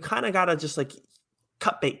point where, like, you kind of got to just, like,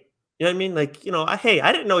 cut bait. You know what I mean? Like, hey,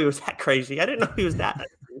 I didn't know he was that crazy. I didn't know he was that,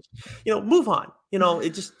 move on.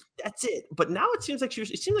 That's it. But now it seemed like she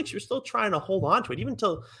was still trying to hold on to it, even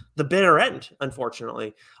till the bitter end,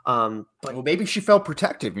 unfortunately. But well, maybe she felt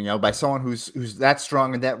protected, by someone who's that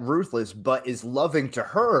strong and that ruthless, but is loving to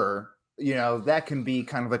her. That can be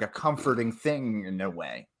kind of like a comforting thing in a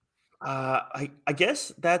way. I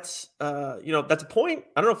guess that's that's a point.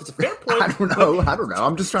 I don't know if it's a fair point. I don't know.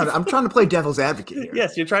 I'm trying to play devil's advocate here.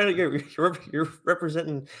 Yes, you're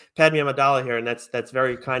representing Padme Amidala here, and that's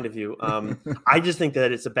very kind of you. I just think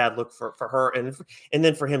that it's a bad look for her, and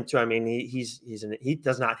then for him too. I mean, he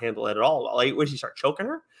does not handle it at all. Like, would he start choking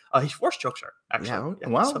her? He force chokes her. Actually, yeah.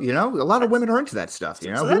 Well, a lot of women are into that stuff. Who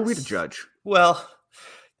are we to judge? Well.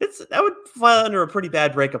 That would fall under a pretty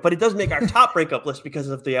bad breakup, but it does make our top breakup list because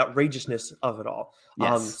of the outrageousness of it all.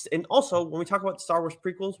 Yes. And also, when we talk about Star Wars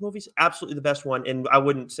prequels movies, absolutely the best one. And I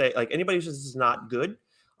wouldn't say, like, anybody who says this is not good.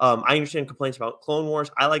 I understand complaints about Clone Wars.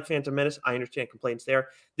 I like Phantom Menace. I understand complaints there.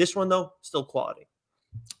 This one, though, still quality.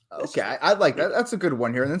 Okay, I like that. That's a good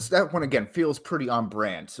one here. And that one, again, feels pretty on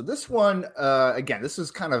brand. So this one, again, this is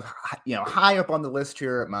kind of, high up on the list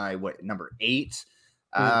here at my, number 8,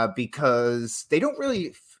 because they don't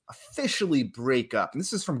really officially break up. And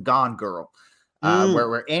this is from Gone Girl,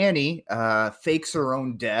 where Annie fakes her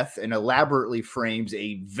own death and elaborately frames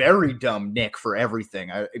a very dumb Nick for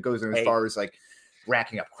everything. It goes in as far as, like,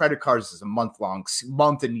 racking up credit cards. This is a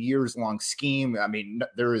month and years long scheme. I mean,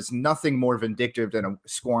 there is nothing more vindictive than a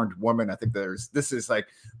scorned woman. I think this is like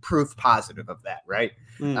proof positive of that, right?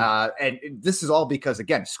 And this is all because,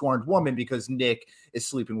 again, scorned woman, because Nick is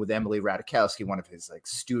sleeping with Emily Ratajkowski, one of his, like,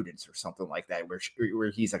 students or something like that, where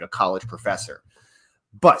he's like a college professor.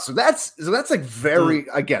 But so that's like very,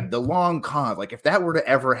 again, the long con. Like, if that were to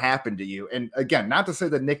ever happen to you, and again, not to say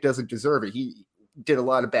that Nick doesn't deserve it, he did a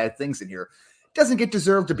lot of bad things in here. Doesn't get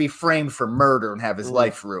deserved to be framed for murder and have his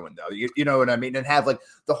life ruined, though. You know what I mean? And have, like,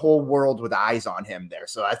 the whole world with eyes on him there.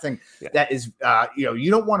 So I think that is, you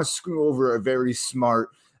don't want to screw over a very smart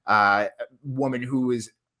woman who is,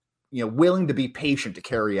 willing to be patient to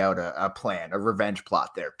carry out a plan, a revenge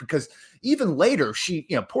plot there. Because even later, she,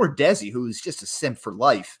 poor Desi, who's just a simp for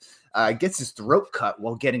life, gets his throat cut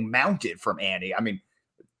while getting mounted from Annie. I mean,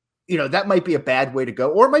 that might be a bad way to go,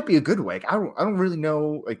 or it might be a good way. I don't really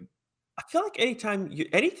know, like. I feel like anytime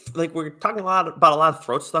we're talking about a lot of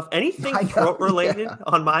throat stuff, anything throat related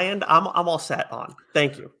on my end, I'm all set on.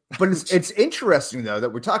 Thank you. But it's interesting, though, that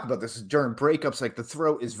we're talking about this during breakups. Like, the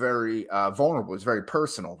throat is very vulnerable. It's very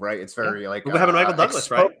personal, right? It's very like we're having Michael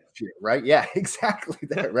Douglas, right? Right? Yeah, exactly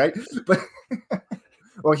that, right? But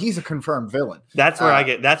well, he's a confirmed villain. That's where I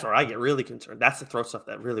get really concerned. That's the throat stuff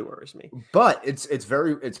that really worries me. But it's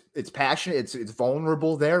passionate. It's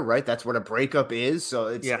vulnerable there, right? That's what a breakup is. So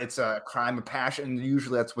it's a crime of passion. And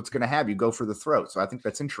usually that's what's going to have you go for the throat. So I think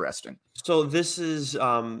that's interesting. So this is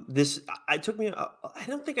it took me. I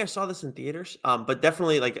don't think I saw this in theaters, but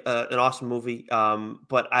definitely like an awesome movie.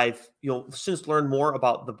 But I've since learned more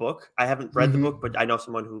about the book. I haven't read the book, but I know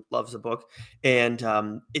someone who loves the book,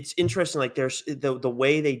 and it's interesting. Like, there's the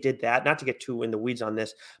way they did that. Not to get too in the weeds on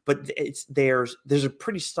this, but there's a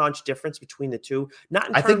pretty staunch difference between the two.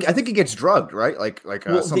 I think he gets drugged, right? Like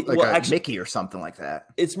Mickey or something like that.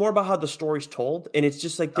 It's more about how the story's told, and it's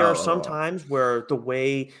just like there are some times where the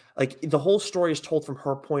way, like, the whole story is told from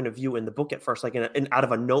her point of view in the book at first, like in out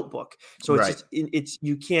of a notebook. So it's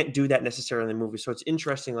you can't do that necessarily in the movie. So it's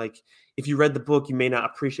interesting. Like, if you read the book, you may not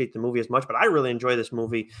appreciate the movie as much, but I really enjoy this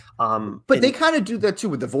movie. But they kind of do that too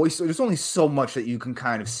with the voice. There's only so much that you can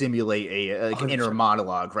kind of simulate an inner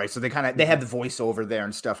monologue, right? So they have the voiceover there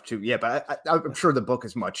and stuff too. Yeah, but I'm sure the book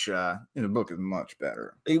is much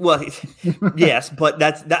better. Well, yes, but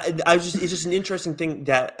it's just an interesting thing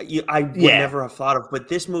that I would never have thought of. But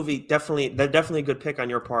this movie definitely a good pick on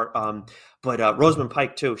your part. But Rosamund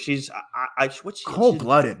Pike too. She's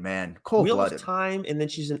cold-blooded, man. Cold-blooded. Wheel of Time, and then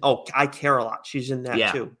she's in I Care a Lot. She's in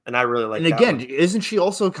that too, and I really like. And again, isn't she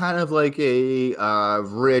also kind of like a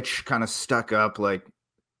rich, kind of stuck up, like,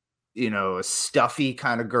 a stuffy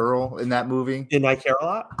kind of girl in that movie. In I Care a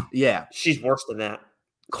Lot? Yeah. She's worse than that.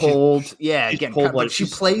 Cold. She's again, cold, but she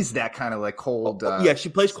plays that kind of like cold. Yeah, she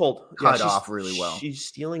plays cold. Cut off really well. She's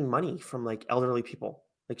stealing money from like elderly people.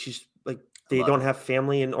 Like she's like they don't have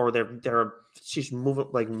family or she's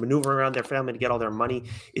maneuvering around their family to get all their money.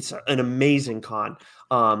 It's an amazing con.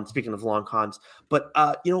 Speaking of long cons, but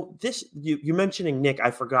you're mentioning Nick.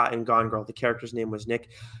 I forgot in Gone Girl the character's name was Nick.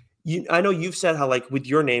 I know you've said how like with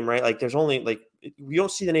your name, right? Like there's only like you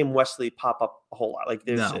don't see the name Wesley pop up a whole lot. Like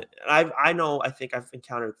there's, I think I've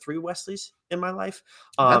encountered 3 Wesleys in my life.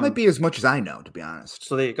 That might be as much as I know, to be honest.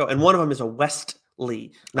 So there you go. And one of them is a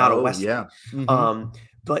Westley, not a Wesley. Yeah. Mm-hmm.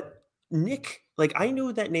 But Nick, like I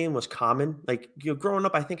knew that name was common. Like growing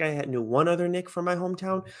up, I think I knew one other Nick from my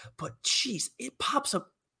hometown. But geez, it pops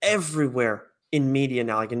up everywhere in media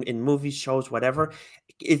now, like in movies, shows, whatever.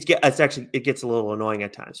 It gets a little annoying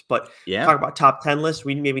at times. But talk about top 10 lists.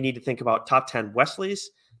 We maybe need to think about top 10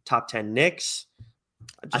 Wesleys, top 10 Nicks.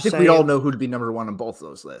 I think we all know who to be number 1 on both of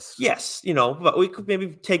those lists. Yes, but we could maybe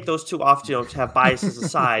take those 2 off, to have biases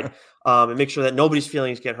aside, and make sure that nobody's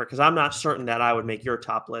feelings get hurt. Because I'm not certain that I would make your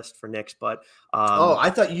top list for Knicks, but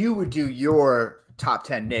I thought you would do your top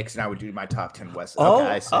 10 Knicks and I would do my top 10 West.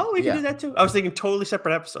 We can do that too. I was thinking totally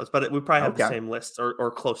separate episodes, but we probably have the same list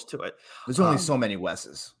or close to it. There's only so many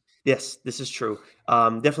Wes's. Yes, this is true.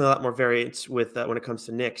 Definitely a lot more variance with when it comes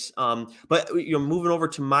to Knicks. But moving over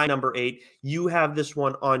to my number 8, you have this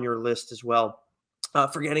one on your list as well.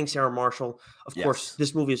 Forgetting Sarah Marshall. Of course,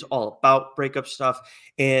 this movie is all about breakup stuff.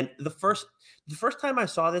 And the first time I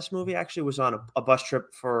saw this movie actually was on a bus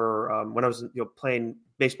trip for when I was playing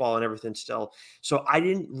baseball and everything still. So I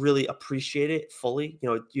didn't really appreciate it fully.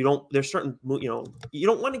 There's certain, you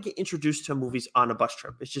don't want to get introduced to movies on a bus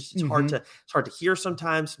trip. It's just, it's hard to hear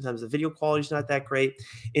sometimes. Sometimes the video quality is not that great.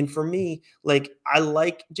 And for me, like, I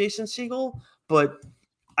like Jason Segel, but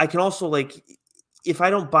I can also if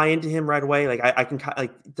I don't buy into him right away, like I can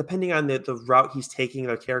depending on the route he's taking,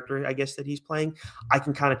 the character, I guess, that he's playing, I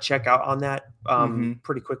can kind of check out on that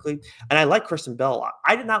pretty quickly. And I like Kristen Bell a lot.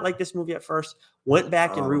 I did not like this movie at first. Went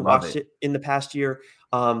back and rewatched it in the past year.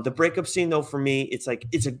 The breakup scene, though, for me, it's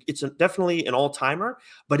definitely an all-timer,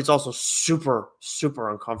 but it's also super, super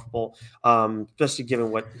uncomfortable, especially given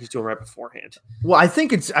what he's doing right beforehand. Well, I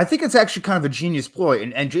think it's actually kind of a genius ploy.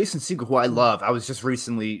 And Jason Segel, who I love, I was just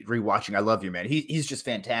recently rewatching. I love you, man. He's just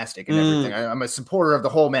fantastic and everything. I'm a supporter of the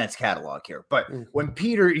whole man's catalog here. But when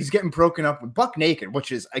he's getting broken up with buck naked,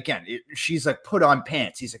 which is, again, she's like, put on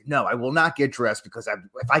pants. He's like, no, I will not get dressed because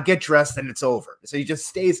if I get dressed, then it's over. So he just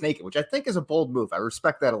stays naked, which I think is a bold move. I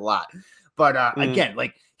respect that a lot. But again,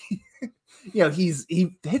 like, he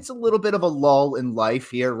hits a little bit of a lull in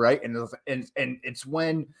life here, right? And it's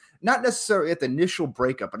when, not necessarily at the initial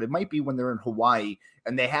breakup, but it might be when they're in Hawaii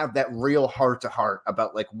and they have that real heart to heart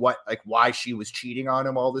about why she was cheating on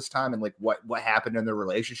him all this time and like what happened in their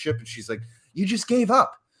relationship. And she's like, you just gave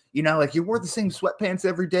up. Like you wore the same sweatpants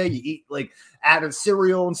every day. You eat like added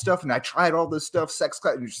cereal and stuff. And I tried all this stuff, sex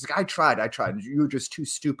class. And she's like, I tried. And you were just too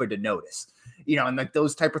stupid to notice, and like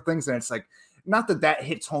those type of things. And it's like, not that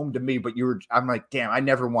hits home to me, but I'm like, damn, I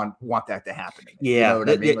never want that to happen again. Yeah. You know what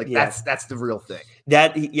I mean? Like that's the real thing.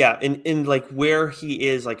 In like where he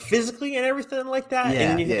is like physically and everything like that.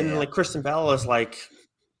 And like Kristen Bell is like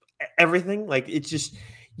everything. Like it's just,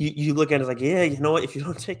 you look at it as like, yeah, you know what? If you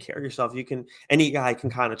don't take care of yourself, any guy can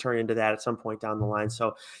kind of turn into that at some point down the line.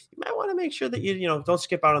 So you might want to make sure that you don't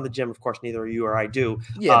skip out on the gym. Of course, neither you or I do.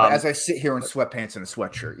 Yeah, but as I sit here in sweatpants and a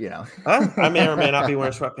sweatshirt, I may or may not be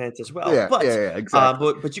wearing sweatpants as well.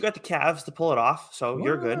 Exactly. But you got the calves to pull it off, so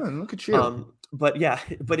you're good. Look at you. But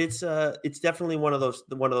it's definitely one of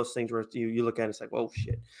those things where you look at it, it's like, oh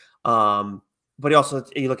shit. But also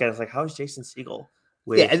you look at it, it's like, how is Jason Segel?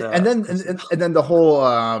 And then the whole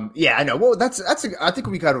I know. Well, I think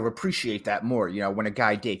we got to appreciate that more. When a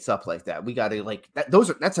guy dates up like that, we got to like that.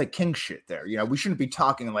 That's like king shit there. We shouldn't be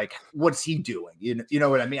talking like, what's he doing? You know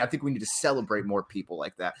what I mean? I think we need to celebrate more people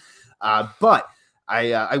like that. But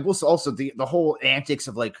I will also the whole antics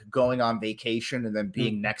of like going on vacation and then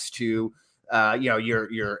being next to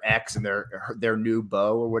your ex and their new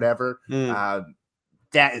beau or whatever.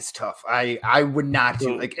 That is tough. I would not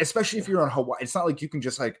do like, especially if you're on Hawaii. It's not like you can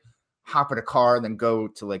just like hop in a car and then go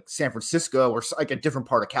to like San Francisco or like a different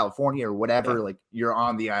part of California or whatever. Like you're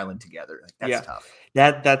on the island together. Like that's tough.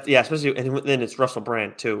 That's especially, and then it's Russell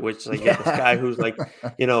Brand too, which like this guy who's like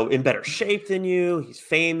in better shape than you. He's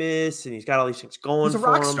famous and he's got all these things going. He's a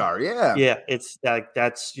rock star. Yeah. It's like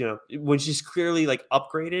that's when she's clearly like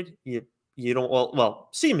upgraded. you don't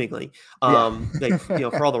seemingly like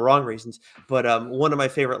for all the wrong reasons. But one of my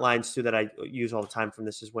favorite lines too that I use all the time from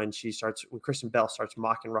this is when Kristen Bell starts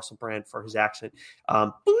mocking Russell Brand for his accent.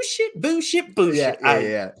 Bullshit.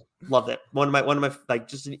 Yeah. Love that. One of my like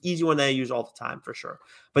just an easy one that I use all the time for sure.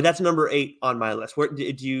 But that's number 8 on my list. Where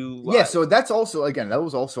did you? So that's also, again, that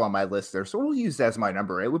was also on my list there. So we'll use that as my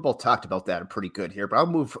number 8. We both talked about that pretty good here, but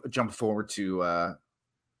I'll jump forward to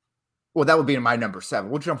that would be in my number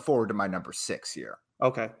 7. We'll jump forward to my number 6 here.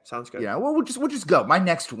 Okay, sounds good. Yeah, well, we'll just go. My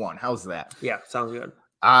next one. How's that? Yeah, sounds good.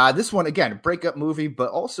 This one, again, a breakup movie,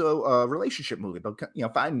 but also a relationship movie, but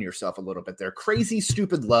finding yourself a little bit there. Crazy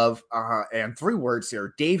Stupid Love, and 3 words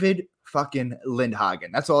here: David fucking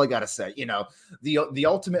Lindhagen. That's all I gotta say. The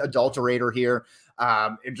ultimate adulterator here,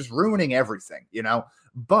 and just ruining everything.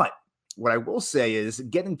 But what I will say is,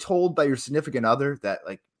 getting told by your significant other that,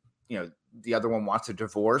 like, the other one wants a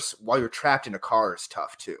divorce while you're trapped in a car is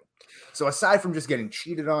tough too. So aside from just getting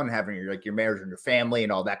cheated on, having your marriage and your family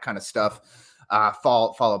and all that kind of stuff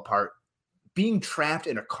fall apart, being trapped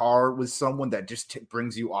in a car with someone that just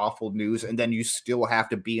brings you awful news, and then you still have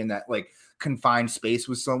to be in that like confined space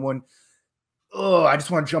with someone. Oh, I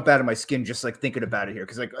just want to jump out of my skin just like thinking about it here.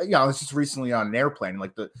 Cause like, I was just recently on an airplane.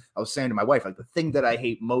 Like I was saying to my wife, like the thing that I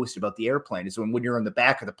hate most about the airplane is when you're in the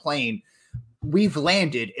back of the plane, we've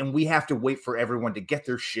landed and we have to wait for everyone to get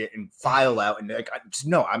their shit and file out. And like,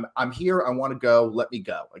 I'm here. I want to go. Let me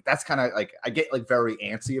go. Like, that's kind of like, I get like very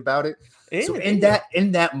antsy about it. So in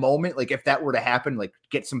that moment, like if that were to happen, like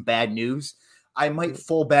get some bad news, I might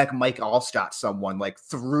full back Mike Allstott someone like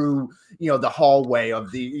through, the hallway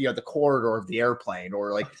of the, the corridor of the airplane,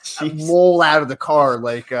 or like roll out of the car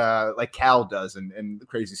like Cal does in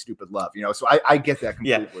Crazy Stupid Love, So I get that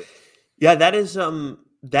completely. Yeah.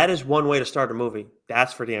 That is one way to start a movie.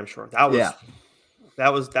 That's for damn sure. That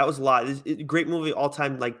was a lot. It's a great movie, all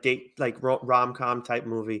time, like rom-com type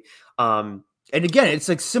movie. And again, it's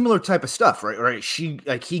like similar type of stuff, right?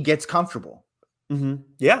 He gets comfortable. Mm-hmm.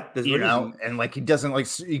 Yeah, and like he doesn't like,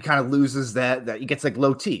 he kind of loses that he gets like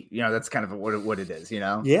low T. That's kind of what it is.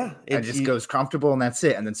 Yeah, it just goes comfortable and that's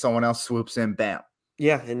it. And then someone else swoops in, bam.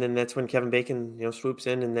 Yeah, and then that's when Kevin Bacon, swoops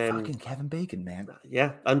in, and then fucking Kevin Bacon, man.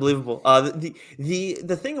 Yeah, unbelievable.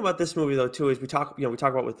 The thing about this movie though too is we talk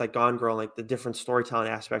about with like Gone Girl, like the different storytelling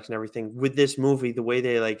aspects and everything. With this movie, the way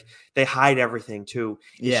they hide everything too.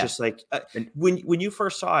 It's just like when you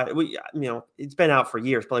first saw it, it's been out for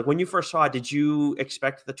years, but like when you first saw it, did you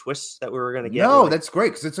expect the twists that we were going to get? No, that's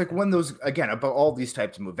great, because it's like when those, again, about all these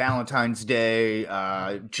types of movies, Valentine's Day,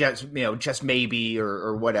 just maybe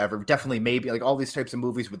or whatever, definitely maybe, like all these types of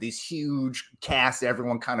movies with these huge casts,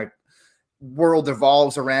 everyone kind of world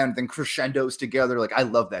evolves around, then crescendos together. Like I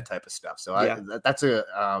love that type of stuff. So that's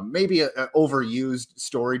maybe an overused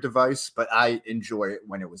story device, but I enjoy it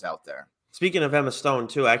when it was out there. Speaking of Emma Stone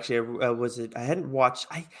too, actually, I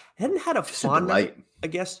hadn't had a fond night, I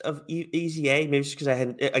guess, of Easy A, maybe just because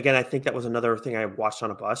I think that was another thing I watched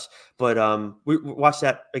on a bus, but we watched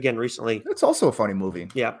that again recently. It's also a funny movie.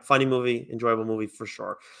 Yeah, funny movie, enjoyable movie for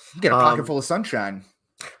sure. You get a pocket full of sunshine.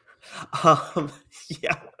 That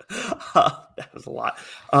was a lot.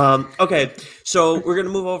 Okay, so we're gonna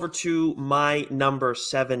move over to my number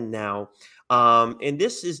 7 now. And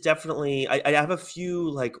this is definitely, I have a few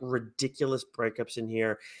like ridiculous breakups in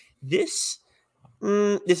here. This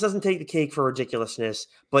doesn't take the cake for ridiculousness,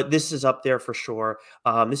 but this is up there for sure.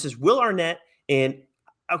 This is Will Arnett, and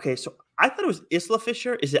okay, so I thought it was Isla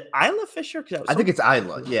Fisher. Is it Isla Fisher? I think it's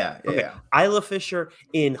Isla. Yeah. Okay. Yeah. Isla Fisher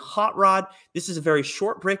in Hot Rod. This is a very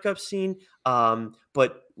short breakup scene.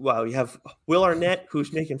 But wow, you have Will Arnett,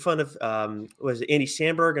 who's making fun of was it Andy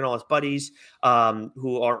Samberg and all his buddies,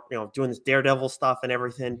 who are doing this daredevil stuff and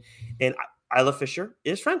everything. And Isla Fisher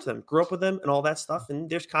is friends with them, grew up with them, and all that stuff. And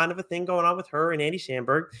there's kind of a thing going on with her and Andy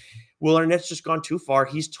Samberg. Will Arnett's just gone too far.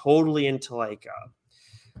 He's totally into like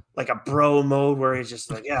a bro mode where he's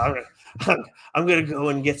just like, yeah, I'm gonna go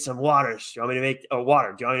and get some water. Do you want me to make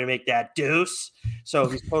water? Do you want me to make that deuce? So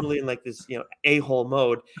he's totally in like this, a-hole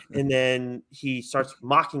mode. And then he starts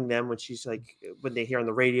mocking them when they hear on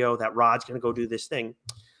the radio that Rod's gonna go do this thing.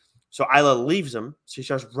 So Isla leaves him. So he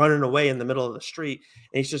starts running away in the middle of the street,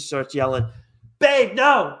 and he just starts yelling, "Babe,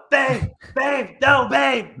 no, babe, no,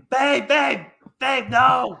 babe,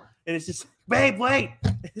 no!" And it's just, "Babe, wait!"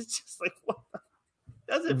 It's just like, what?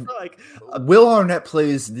 Does it feel like Will Arnett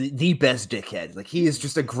plays the best dickhead? Like he is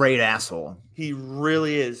just a great asshole. He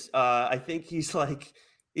really is. I think he's like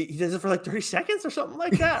He does it for like 30 seconds or something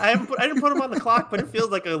like that. I didn't put him on the clock, but it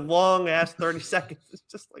feels like a long ass 30 seconds. It's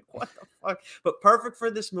just like, what the fuck? But perfect for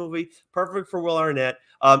this movie, perfect for Will Arnett.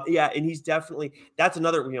 Yeah, and he's definitely, that's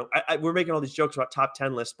another, we're making all these jokes about top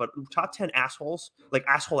 10 lists, but top 10 assholes, like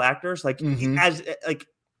asshole actors, like as like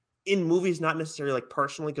in movies, not necessarily like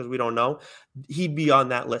personally, because we don't know, he'd be on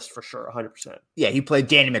that list for sure, 100%. Yeah, he played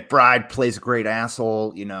Danny McBride, plays a great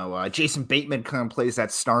asshole. Jason Bateman kind of plays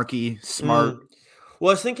that snarky, smart. Well,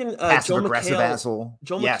 I was thinking passive aggressive asshole.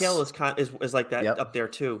 Joel McHale is like that up there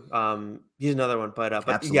too. He's another one,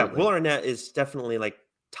 but yeah, Will Arnett is definitely like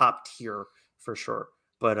top tier for sure.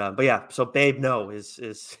 But yeah, so Babe No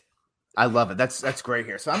is. I love it. That's great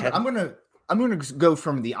here. So I'm gonna go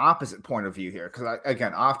from the opposite point of view here, because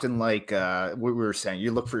again, often like what we were saying,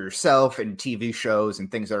 you look for yourself in TV shows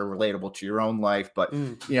and things that are relatable to your own life, but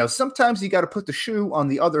sometimes you got to put the shoe on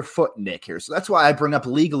the other foot, Nick. Here, so that's why I bring up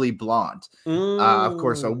Legally Blonde. Of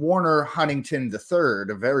course, Warner Huntington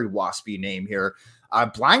III, a very waspy name here,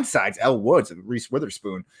 blindsides Elle Woods and Reese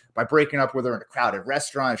Witherspoon by breaking up with her in a crowded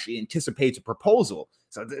restaurant. She anticipates a proposal.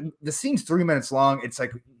 So the scene's 3 minutes long. It's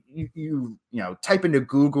like you type into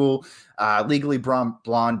Google Legally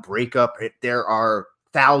Blonde breakup. There are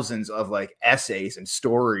thousands of like essays and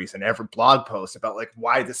stories and every blog post about like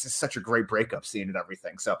why this is such a great breakup scene and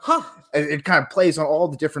everything. So it kind of plays on all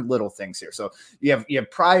the different little things here. So you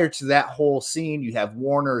have prior to that whole scene, you have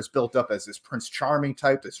Warner is built up as this Prince Charming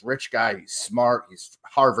type, this rich guy. He's smart. He's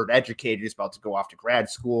Harvard educated. He's about to go off to grad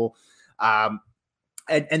school.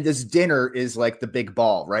 And this dinner is like the big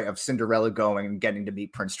ball, right, of Cinderella going and getting to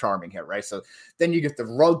meet Prince Charming here, right? So then you get the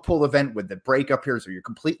rug pull event with the breakup here, so you're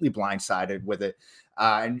completely blindsided with it.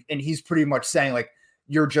 And he's pretty much saying, like,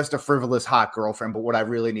 you're just a frivolous, hot girlfriend, but what I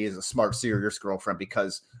really need is a smart, serious girlfriend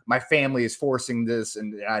because my family is forcing this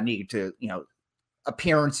and I need to,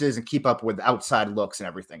 appearances and keep up with outside looks and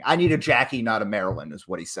everything. I need a Jackie, not a Marilyn, is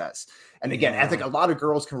what he says. And again, I think a lot of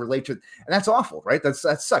girls can relate to it, and that's awful, right? That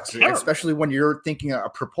sucks, especially when you're thinking a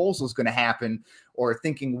proposal is going to happen or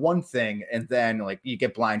thinking one thing, and then like you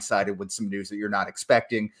get blindsided with some news that you're not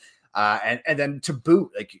expecting, and then to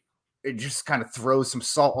boot, like it just kind of throws some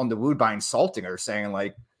salt on the wound by insulting her, saying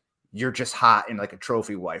like, you're just hot and like a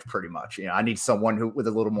trophy wife, pretty much. I need someone with a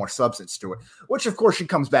little more substance to it, which of course she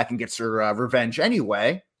comes back and gets her revenge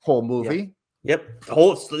anyway. Whole movie. Yep.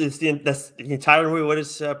 That's the entire movie, what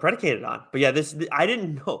it's predicated on. But yeah, I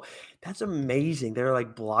didn't know. That's amazing. There are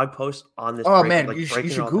like blog posts on this. Oh man, you should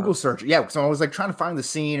Google search it. Yeah. So I was like trying to find the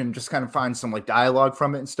scene and just kind of find some like dialogue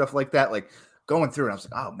from it and stuff like that. Like going through it, I was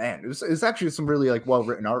like, oh man, it was actually some really like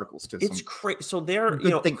well-written articles too. It's crazy. So there,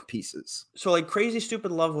 think pieces. So like Crazy Stupid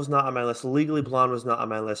Love was not on my list. Legally Blonde was not on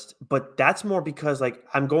my list, but that's more because like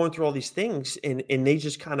I'm going through all these things and they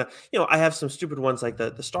just kind of, I have some stupid ones like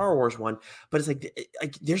the Star Wars one, but it's like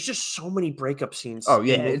there's just so many breakup scenes. Oh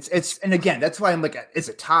yeah. It's and again, that's why I'm like, it's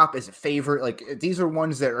a top, it's a favorite. Like these are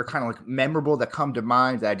ones that are kind of like memorable that come to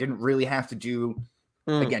mind that I didn't really have to do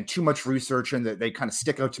again too much research and that they kind of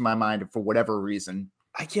stick out to my mind for whatever reason.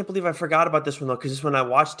 I can't believe I forgot about this one though, because this one I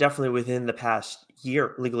watched definitely within the past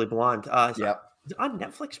year. Legally Blonde. Yep. On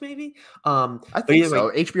Netflix maybe. I think so.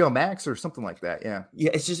 HBO Max or something like that. Yeah. Yeah.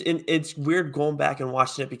 It's just it's weird going back and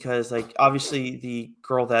watching it because like obviously the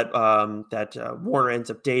girl that Warner ends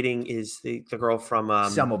up dating is the girl from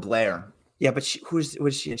Selma Blair. Yeah, but who's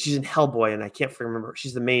she? She's in Hellboy, and I can't remember.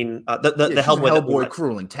 She's the main, the Hellboy.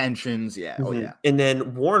 Cruel Intentions. Yeah, oh yeah. And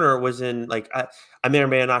then Warner was in like I may or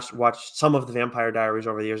may not watched some of the Vampire Diaries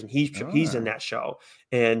over the years, and he's in that show.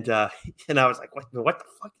 And I was like, what the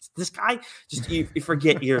fuck is this guy? Just you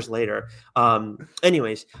forget years later.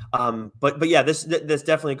 Anyways, but yeah, this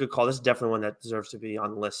definitely a good call. This is definitely one that deserves to be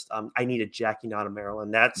on the list. I need a Jackie, not a Marilyn.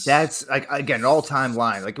 That's like again an all-time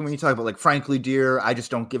line. Like when you talk about like Frankly Dear, I just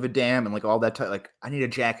don't give a damn, and like all that like I need a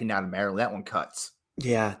Jackie, not a Marilyn. That one cuts.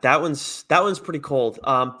 Yeah, that one's pretty cold.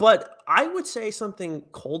 But I would say something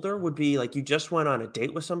colder would be like you just went on a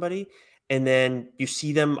date with somebody and then you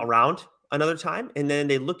see them around another time and then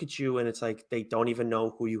they look at you and it's like they don't even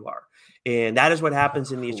know who you are. And that is what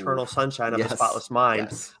happens in the Eternal Sunshine of the Spotless Mind.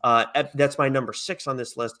 Yes. That's my number 6 on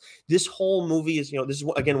this list. This whole movie is, this is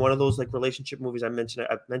again one of those like relationship movies I've mentioned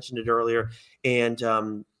it earlier.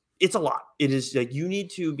 And it's a lot. It is like you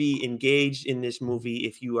need to be engaged in this movie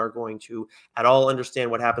if you are going to at all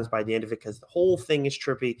understand what happens by the end of it, because the whole thing is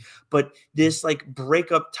trippy. But this like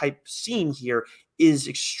breakup type scene here is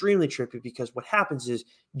extremely trippy because what happens is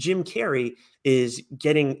Jim Carrey is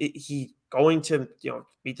going to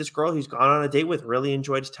meet this girl he's gone on a date with, really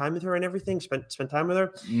enjoyed his time with her and everything, spent time with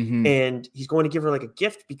her, and he's going to give her like a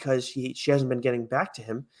gift because she hasn't been getting back to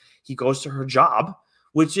him. He goes to her job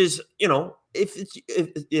which is, if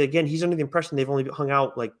again, he's under the impression they've only hung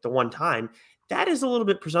out like the one time. That is a little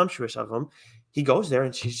bit presumptuous of him. He goes there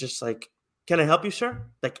and she's just like, "Can I help you, sir?"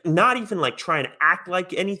 Like, not even like trying to act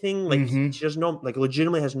like anything. Like, she doesn't know, like,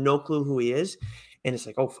 legitimately has no clue who he is. And it's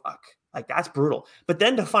like, oh, fuck. Like, that's brutal. But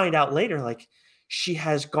then to find out later, like, she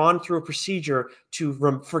has gone through a procedure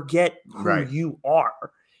to forget who you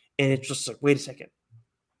are. And it's just like, wait a second.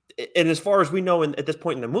 And as far as we know at this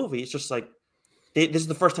point in the movie, it's just like, this is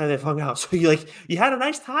the first time they've hung out. So you had a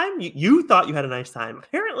nice time. You thought you had a nice time.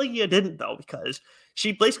 Apparently you didn't, though, because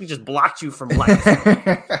she basically just blocked you from life.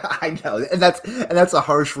 I know, and that's a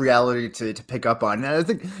harsh reality to pick up on. And I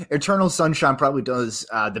think Eternal Sunshine probably does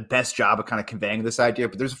the best job of kind of conveying this idea.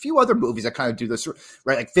 But there's a few other movies that kind of do this,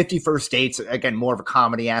 right? Like 50 First Dates, again, more of a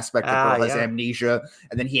comedy aspect. The girl has amnesia,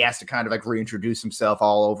 and then he has to kind of like reintroduce himself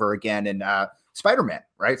all over again in Spider-Man,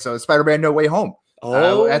 right? So Spider-Man No Way Home.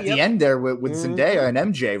 The end there with Zendaya and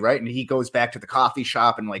MJ, right? And he goes back to the coffee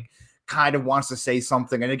shop and like kind of wants to say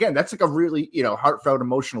something. And again, that's like a really, heartfelt,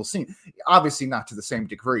 emotional scene. Obviously not to the same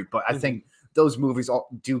degree, but I think those movies all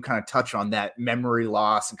do kind of touch on that memory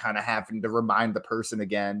loss and kind of having to remind the person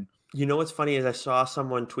again. You know what's funny is I saw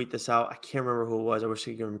someone tweet this out. I can't remember who it was. I wish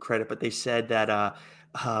I could give him credit, but they said that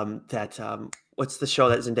what's the show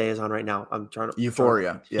that Zendaya is on right now? I'm trying to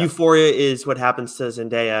Euphoria. Yeah. Euphoria is what happens to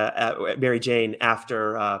Zendaya at Mary Jane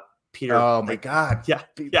after Peter. Oh my God. Yeah.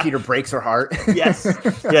 Peter breaks her heart. Yes.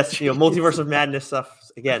 Multiverse of Madness stuff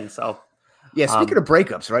again. So yeah, speaking of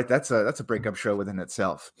breakups, right? That's a breakup show within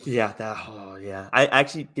itself. Yeah. I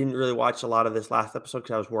actually didn't really watch a lot of this last episode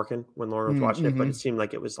because I was working when Lauren was watching it, but it seemed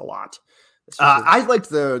like it was a lot. I liked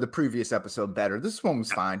the previous episode better. This one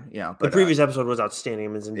was fine, but the previous episode was outstanding. I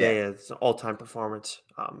mean, Zendaya's an all-time performance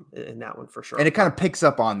in that one for sure. And it kind of picks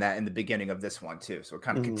up on that in the beginning of this one too, so it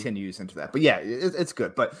kind of continues into that. But yeah, it's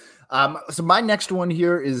good. But so my next one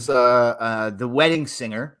here is The Wedding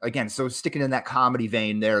Singer. Again, so sticking in that comedy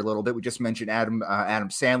vein there a little bit. We just mentioned Adam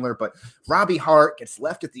Sandler, but Robbie Hart gets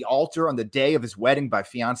left at the altar on the day of his wedding by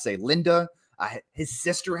fiancée Linda. His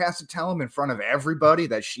sister has to tell him in front of everybody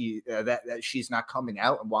that that she's not coming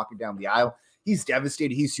out and walking down the aisle. He's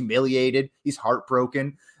devastated. He's humiliated. He's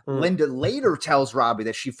heartbroken. Linda later tells Robbie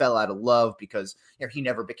that she fell out of love because he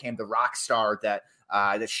never became the rock star that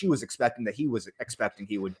she was expecting, that he was expecting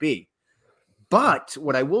he would be. But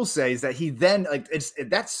what I will say is that he then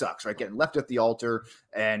that sucks, right? Getting left at the altar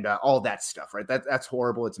and all that stuff, right? That's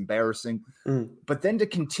horrible. It's embarrassing. But then to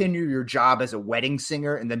continue your job as a wedding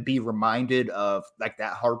singer and then be reminded of like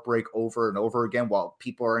that heartbreak over and over again while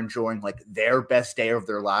people are enjoying like their best day of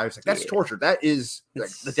their lives, like that's torture. That is like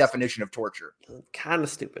the definition of torture. Kind of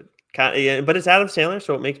stupid. But it's Adam Sandler,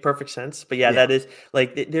 so it makes perfect sense. But that is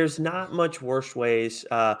like there's not much worse ways.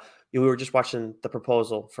 We were just watching The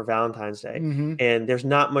Proposal for Valentine's Day, and there's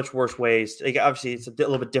not much worse ways. Like, obviously, it's a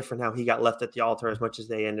little bit different how he got left at the altar as much as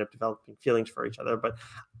they ended up developing feelings for each other. But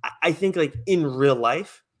I think, like, in real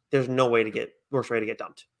life, there's no worse way to get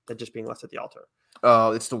dumped than just being left at the altar.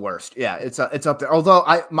 Oh, it's the worst. Yeah, it's up there. Although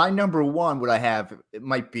my number one, what I have, it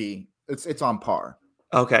might be it's on par.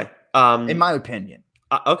 Okay. In my opinion.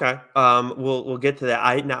 Okay. We'll get to that.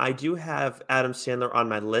 I do have Adam Sandler on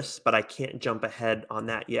my list, but I can't jump ahead on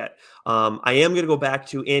that yet. I am going to go back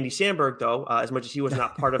to Andy Samberg though, as much as he was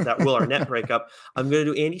not part of that Will Arnett breakup. I'm going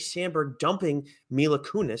to do Andy Samberg dumping Mila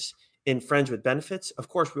Kunis in Friends with Benefits. Of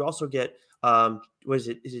course, we also get is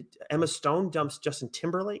it Emma Stone dumps Justin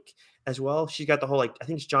Timberlake as well. She's got the whole I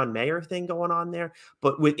think it's John Mayer thing going on there.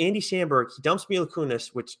 But with Andy Samberg, he dumps Mila Kunis,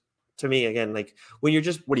 which to me, again, like when you're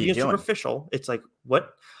just being superficial, it's like,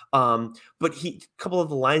 what? But a couple of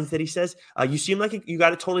the lines that he says, you seem like you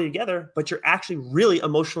got it totally together, but you're actually really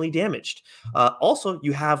emotionally damaged. Also,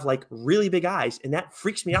 you have like really big eyes, and that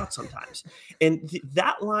freaks me out sometimes. And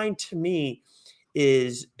that line to me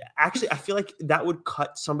is actually, I feel like that would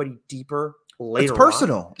cut somebody deeper later. It's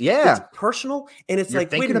personal. On. Yeah. It's personal. And it's you're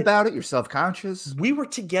thinking about it. You're self-conscious. We were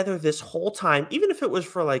together this whole time, even if it was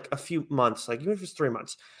for like a few months, like even if it was 3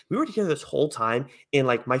 months, we were together this whole time. And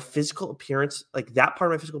like my physical appearance, like that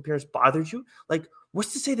part of my physical appearance bothered you. Like,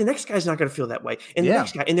 what's to say the next guy's not going to feel that way? And the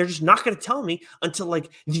next guy, and they're just not going to tell me until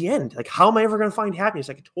like the end. Like, how am I ever going to find happiness?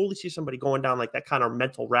 I could totally see somebody going down like that kind of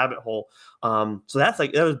mental rabbit hole. So that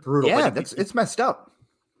was brutal. Yeah, it's messed up.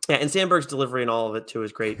 Yeah, and Sandberg's delivery and all of it too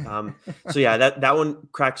is great. So yeah, that one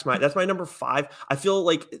cracks that's my number 5. I feel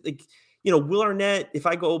like Will Arnett, if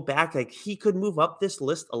I go back, like he could move up this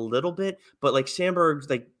list a little bit, but like Sandberg's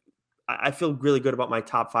like I feel really good about my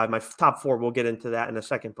top 5. My top 4, we'll get into that in a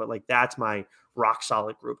second, but like that's my rock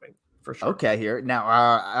solid grouping. for sure. Okay, here now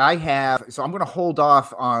I have, so I'm going to hold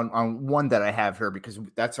off on one that I have here because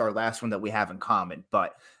that's our last one that we have in common.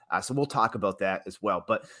 But so we'll talk about that as well.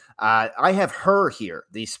 But I have Her here,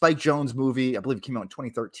 the Spike Jonze movie. I believe it came out in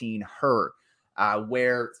 2013. Her,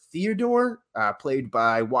 where Theodore, played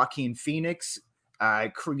by Joaquin Phoenix,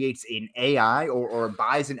 creates an AI or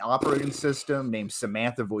buys an operating system named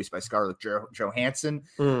Samantha, voiced by Scarlett Johansson.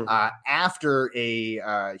 After he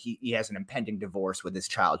has an impending divorce with his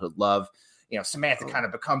childhood love. Samantha kind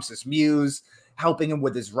of becomes his muse, helping him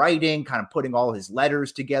with his writing, kind of putting all his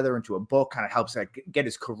letters together into a book, kind of helps get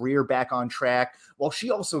his career back on track. While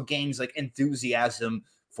she also gains like enthusiasm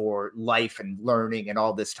for life and learning and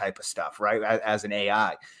all this type of stuff, right? As an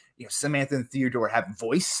AI. Samantha and Theodore have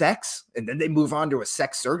voice sex, and then they move on to a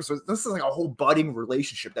sex circus. So this is like a whole budding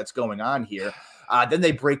relationship that's going on here. Then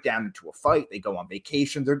they break down into a fight. They go on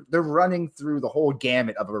vacation. They're running through the whole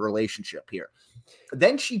gamut of a relationship here.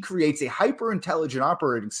 Then she creates a hyper intelligent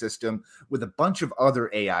operating system with a bunch of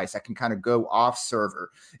other AIs that can kind of go off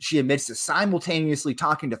server. She admits to simultaneously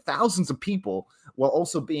talking to thousands of people while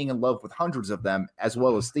also being in love with hundreds of them, as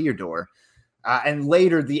well as Theodore. And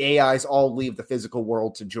later, the AIs all leave the physical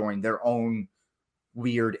world to join their own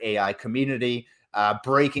weird AI community,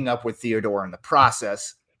 breaking up with Theodore in the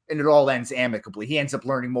process. And it all ends amicably. He ends up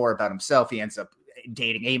learning more about himself. He ends up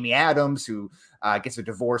dating Amy Adams, who gets a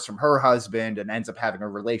divorce from her husband and ends up having a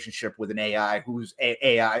relationship with an AI whose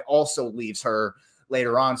AI also leaves her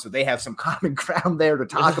later on. So they have some common ground there to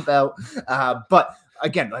talk about. But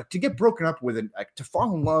again, like to get broken up with to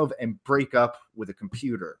fall in love and break up with a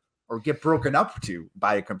computer, or get broken up to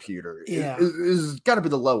by a computer, is got to be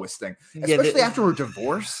the lowest thing, especially after a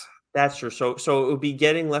divorce. That's true. So it would be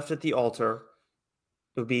getting left at the altar.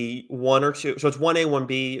 It would be one or two. So it's 1A,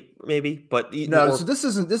 1B, maybe. But no. So this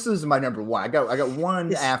is my number one. I got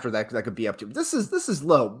one after that could be up to. This is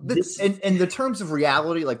low. In the terms of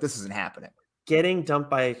reality, like this isn't happening. Getting dumped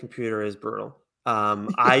by a computer is brutal.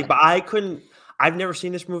 I couldn't. I've never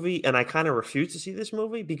seen this movie, and I kind of refuse to see this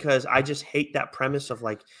movie because I just hate that premise of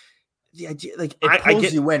like. The idea, like it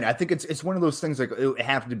pulls you in. I think it's one of those things like it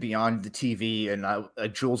happened to be on the TV,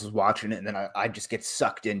 and Jules was watching it, and then I just get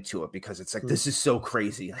sucked into it because it's like this is so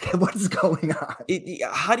crazy. Like what is going on?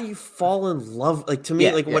 How do you fall in love? Like to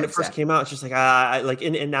me, when it first came out, it's just like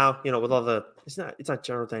and now with all the it's not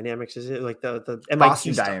General Dynamics, is it? Like the MIT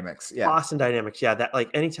Boston stuff. Dynamics, Boston Dynamics, yeah. That like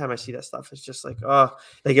anytime I see that stuff, it's just like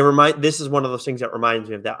this is one of those things that reminds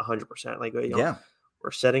me of that 100%. Like we're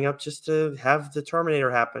setting up just to have the Terminator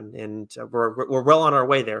happen, and we're well on our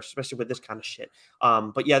way there, especially with this kind of shit.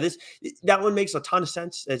 But yeah, that one makes a ton of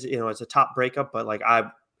sense as as a top breakup. But like I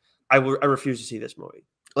refuse to see this movie.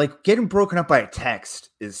 Like getting broken up by a text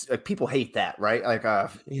is like people hate that, right? Like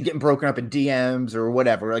getting broken up in DMs or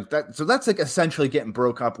whatever, like that. So that's like essentially getting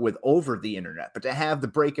broke up with over the internet. But to have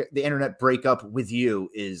the internet break up with you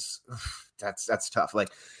is that's tough. Like.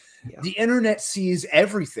 Yeah. The internet sees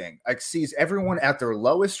everything, like sees everyone at their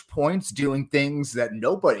lowest points doing things that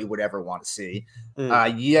nobody would ever want to see.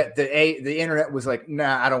 Yet the internet was like,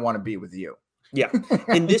 nah, I don't want to be with you. Yeah.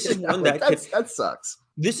 And this is one that sucks.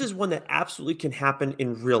 This is one that absolutely can happen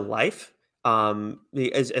in real life.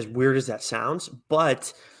 As weird as that sounds,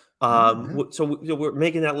 but so we're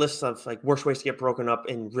making that list of like worst ways to get broken up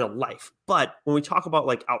in real life. But when we talk about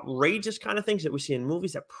like outrageous kind of things that we see in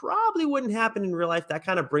movies that probably wouldn't happen in real life, that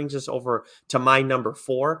kind of brings us over to my number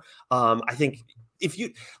 4. I think if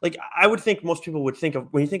you like, I would think most people would think of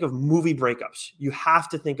when you think of movie breakups, you have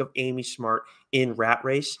to think of Amy Smart in Rat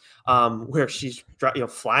Race, where she's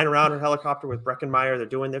flying around her helicopter with Breckenmeyer. They're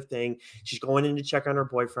doing their thing. She's going in to check on her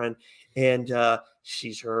boyfriend, and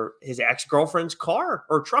she's his ex-girlfriend's car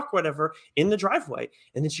or truck, whatever, in the driveway.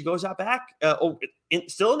 And then she goes out back,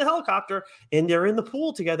 still in the helicopter, and they're in the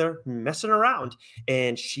pool together, messing around.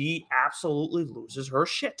 And she absolutely loses her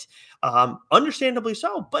shit. Understandably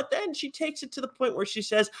so. But then she takes it to the point where she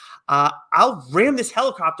says, I'll ram this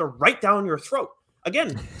helicopter right down your throat.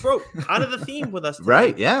 Again, throat, kind of the theme with us today.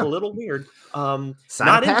 Right, yeah. A little weird. Sign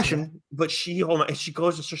of passion. But she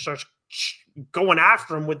goes and starts going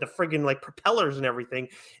after him with the friggin' like propellers and everything,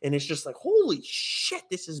 and it's just like, holy shit,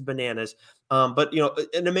 this is bananas. But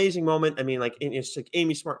an amazing moment. I mean, like it's like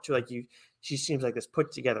Amy Smart too. Like she seems like this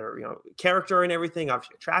put together, character and everything,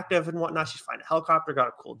 obviously attractive and whatnot. She's flying a helicopter, got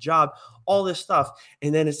a cool job, all this stuff,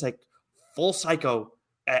 and then it's like full psycho,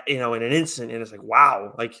 in an instant, and it's like,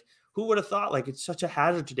 wow, like. Who would have thought, like, it's such a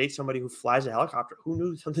hazard to date somebody who flies a helicopter? Who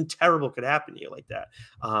knew something terrible could happen to you like that?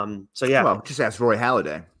 So, yeah. Well, just ask Roy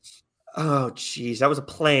Halladay. Oh, geez, that was a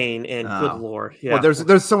plane, and good Lord. Yeah. Well,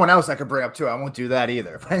 there's someone else I could bring up too. I won't do that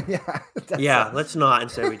either. Let's not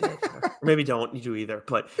and say we did. Or maybe don't do either.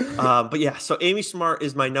 But yeah, so Amy Smart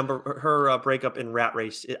is my her breakup in Rat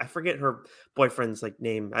Race. I forget her boyfriend's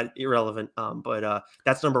name, irrelevant. But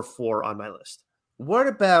that's number 4 on my list. What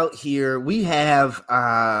about here? We have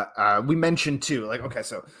we mentioned too, okay,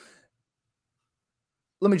 so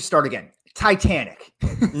let me just start again. Titanic.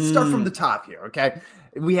 Start from the top here, okay?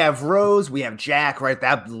 We have Rose, we have Jack, right?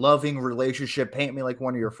 That loving relationship, paint me like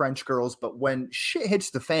one of your French girls. But when shit hits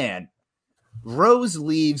the fan, Rose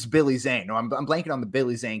leaves Billy Zane. No, I'm blanking on the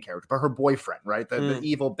Billy Zane character, but her boyfriend, right? The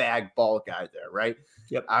evil bag bald guy there, right?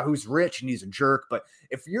 Yep. Who's rich and he's a jerk. But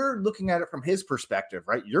if you're looking at it from his perspective,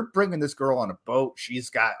 right? You're bringing this girl on a boat. She's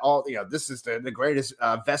got all, this is the greatest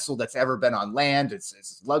vessel that's ever been on land. It's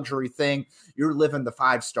a luxury thing. You're living the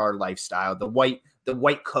 5-star lifestyle, the white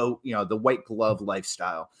coat, the white glove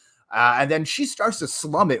lifestyle. And then she starts to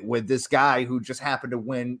slum it with this guy who just happened to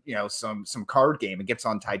win, some card game and gets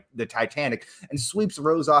on the Titanic and sweeps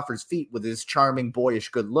Rose off his feet with his charming, boyish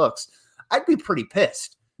good looks. I'd be pretty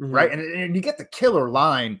pissed, right? And you get the killer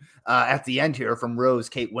line at the end here from Rose,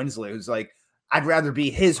 Kate Winslet, who's like, "I'd rather be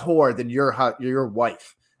his whore than your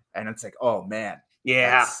wife." And it's like, oh man,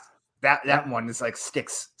 yeah. That one is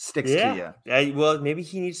sticks to you. Yeah, well, maybe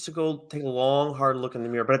he needs to go take a long, hard look in the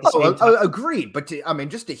mirror. But at the same time, agreed. But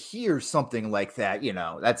just to hear something like that,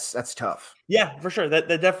 that's tough. Yeah, for sure. That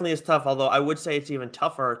definitely is tough. Although I would say it's even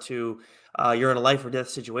tougher to you're in a life or death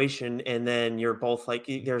situation, and then you're both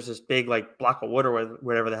there's this big block of wood or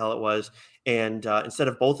whatever the hell it was, and instead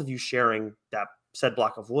of both of you sharing that said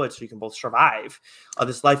block of wood so you can both survive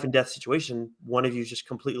this life and death situation, one of you is just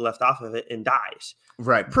completely left off of it and dies.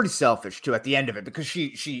 Right. Pretty selfish too at the end of it, because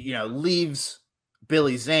she leaves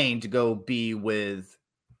Billy Zane to go be with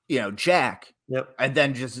Jack. Yep. And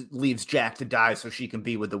then just leaves Jack to die so she can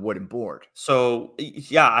be with the wooden board. So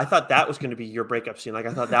yeah, I thought that was going to be your breakup scene. I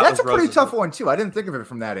thought that's was a pretty tough one too. I didn't think of it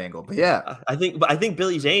from that angle, but yeah. I think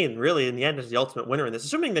Billy Zane really in the end is the ultimate winner in this,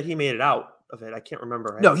 assuming that he made it out of it. I can't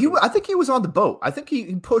remember. I think he was on the boat. I think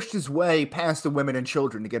he pushed his way past the women and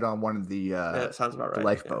children to get on one of the that sounds about right.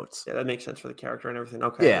 Lifeboats. Yeah, that makes sense for the character and everything.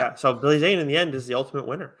 Okay. Yeah. So Billy Zane in the end is the ultimate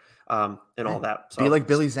winner. And all that. So, be like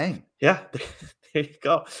Billy Zane. Yeah. There you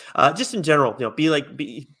go. Just in general,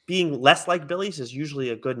 being less like Billy's is usually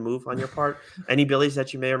a good move on your part. Any Billy's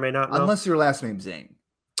that you may or may not know. Unless your last name's Zane.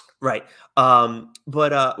 Right. But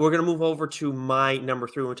we're going to move over to my number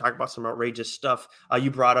 3 when we talk about some outrageous stuff.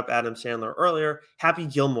 You brought up Adam Sandler earlier. Happy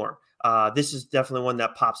Gilmore. This is definitely one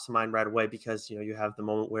that pops to mind right away because, you have the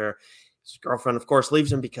moment where his girlfriend, of course,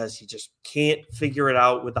 leaves him because he just can't figure it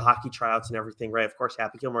out with the hockey tryouts and everything, right? Of course,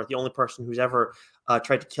 Happy Gilmore, the only person who's ever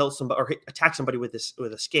tried to kill somebody or attack somebody with a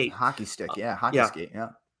skate. Hockey stick, skate, yeah.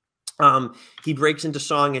 He breaks into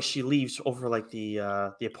song as she leaves over the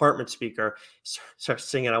apartment speaker, starts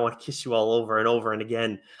singing "I Want to Kiss You All Over and Over and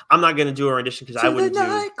Again." I'm not going to do a rendition because I wouldn't do. The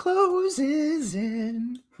night closes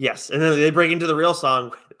in. Yes, and then they break into the real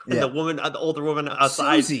song. And the older woman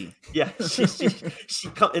outside, Susie. Yeah, she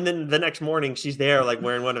come, and then the next morning she's there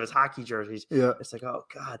wearing one of his hockey jerseys. Yeah, it's oh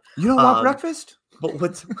god, you don't want breakfast. But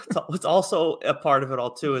what's also a part of it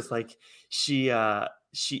all too is she's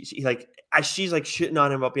shitting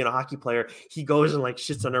on him about being a hockey player. He goes and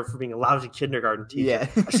shits on her for being a lousy kindergarten teacher. Yeah.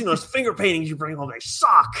 I've seen those finger paintings you bring home. They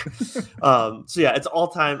suck. So yeah, it's all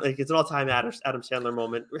time. It's an all-time Adam Sandler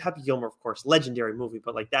moment. Happy Gilmore, of course, legendary movie,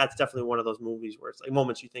 but that's definitely one of those movies where it's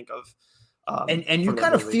moments you think of. And you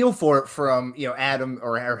kind of feel for it from Adam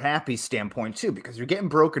or Happy's standpoint too, because you're getting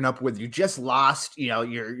broken up with. You just lost,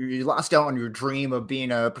 you lost out on your dream of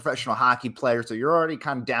being a professional hockey player, so you're already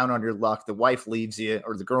kind of down on your luck. The wife leaves you,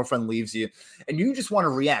 or the girlfriend leaves you, and you just want to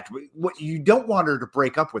react. What you don't want her to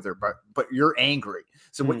break up with her, but you're angry.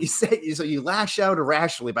 So what you say, so you lash out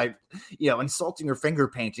irrationally by insulting her finger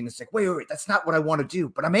painting. It's wait, that's not what I want to do,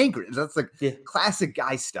 but I'm angry. That's classic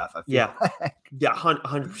guy stuff. I feel like. Yeah,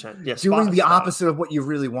 100%. Yeah, doing the opposite of what you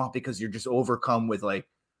really want because you're just overcome with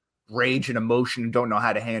rage and emotion and don't know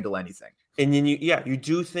how to handle anything. And then you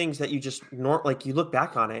do things that you just you look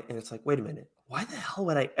back on it and it's wait a minute, why the hell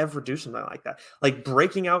would I ever do something like that?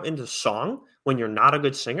 Breaking out into song when you're not a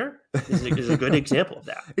good singer is a good example of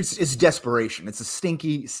that. It's desperation. It's a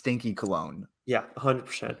stinky cologne. Yeah,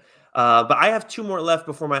 100%. But I have 2 more left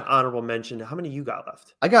before my honorable mention. How many you got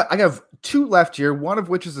left? I got 2 left here, one of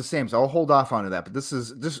which is the same, so I'll hold off on that.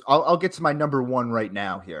 But I'll get to my number 1 right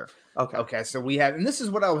now here. Okay. So we have, and this is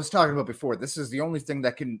what I was talking about before. This is the only thing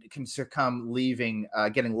that can succumb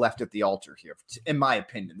getting left at the altar here, in my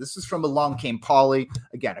opinion. This is from Along Came Polly.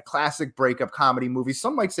 Again, a classic breakup comedy movie.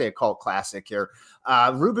 Some might say a cult classic here.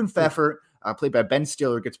 Ruben Pfeffer, played by Ben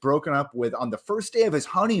Stiller, gets broken up with on the first day of his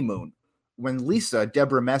honeymoon, when Lisa,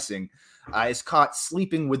 Deborah Messing, is caught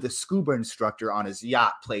sleeping with the scuba instructor on his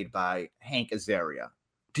yacht, played by Hank Azaria.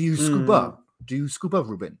 Do you scuba? Do you scuba,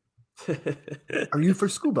 Ruben? Are you for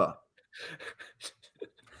scuba?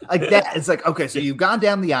 Like that. It's like, okay, so you've gone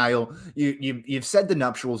down the aisle, you've said the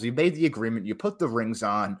nuptials, you made the agreement, you put the rings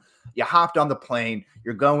on, you hopped on the plane,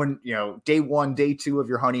 you're going, day 1, day 2 of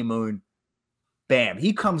your honeymoon. Bam,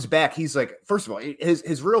 he comes back. He's like, first of all,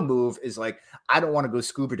 his real move is like, I don't want to go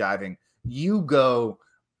scuba diving. You go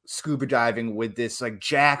scuba diving with this like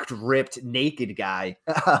jacked, ripped, naked guy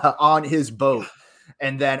on his boat.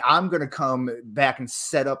 And then I'm going to come back and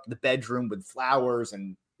set up the bedroom with flowers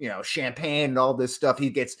and, champagne and all this stuff.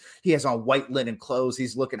 He has on white linen clothes.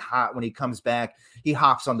 He's looking hot when he comes back. He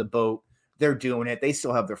hops on the boat. They're doing it. They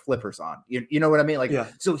still have their flippers on. You know what I mean? Like, yeah.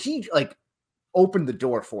 So he like opened the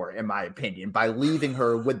door for it, in my opinion, by leaving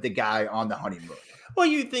her with the guy on the honeymoon. Well,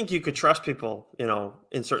 you think you could trust people,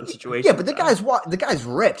 in certain situations. Yeah, but the guy's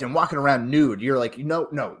ripped and walking around nude. You're like,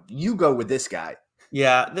 no, you go with this guy.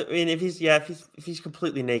 Yeah, I mean, if he's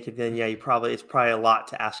completely naked, then yeah, it's probably a lot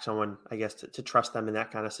to ask someone, I guess, to trust them in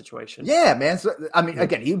that kind of situation. Yeah, man. So I mean,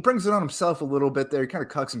 again, he brings it on himself a little bit there. He kind of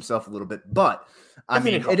cucks himself a little bit, but I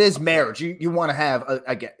mean, it is marriage. You want to have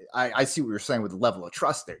again. I see what you're saying with the level of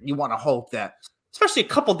trust there. You want to hope that. Especially a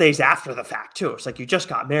couple days after the fact, too. It's like you just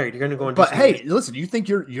got married. You're going to go into. But hey, listen, you think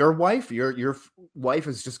your wife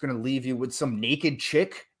is just going to leave you with some naked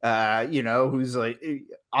chick, who's like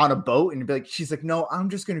on a boat and be like, she's like, no, I'm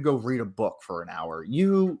just going to go read a book for an hour.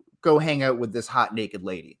 You go hang out with this hot naked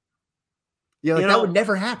lady. Yeah, that would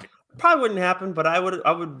never happen. Probably wouldn't happen, but I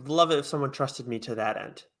would love it if someone trusted me to that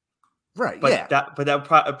end. Right. But yeah. That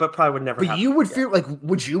probably would never happen. But you would feel like,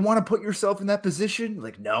 would you want to put yourself in that position?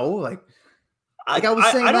 Like, no, like I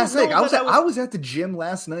was saying last night, I was at the gym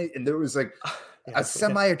last night and there was like a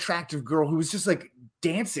semi-attractive girl who was just like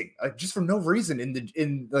dancing just for no reason in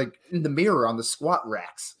the mirror on the squat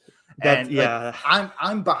racks.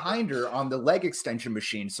 I'm behind her on the leg extension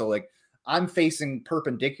machine. So like I'm facing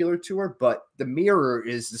perpendicular to her, but the mirror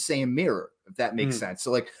is the same mirror, if that makes sense.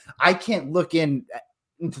 So like I can't look into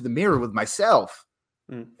the mirror with myself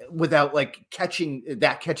without like catching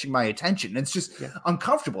my attention. It's just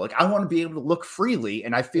uncomfortable. Like I want to be able to look freely.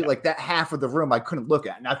 And I feel like that half of the room I couldn't look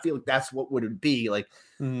at. And I feel like that's what would it be like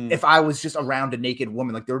if I was just around a naked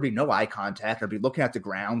woman, like there would be no eye contact. I'd be looking at the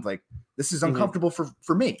ground. Like this is uncomfortable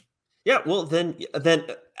for me. Yeah. Well, then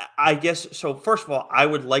I guess, so first of all, I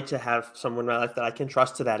would like to have someone in my life that I can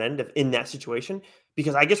trust to that end in that situation.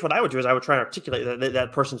 Because I guess what I would do is I would try and articulate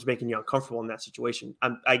that person's making you uncomfortable in that situation.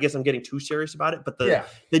 I guess I'm getting too serious about it. But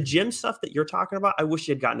the gym stuff that you're talking about, I wish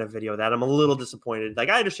you had gotten a video of that. I'm a little disappointed. Like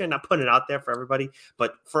I understand not putting it out there for everybody,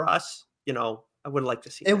 but for us, I would like to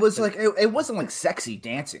see. It was like it wasn't like sexy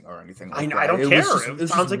dancing or anything like that. I don't care. It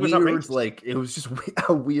sounds like it was outrageous. Like it was just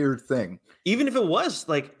a weird thing. Even if it was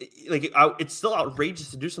it's still outrageous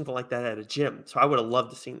to do something like that at a gym. So I would have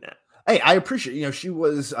loved to seen that. Hey, I appreciate, she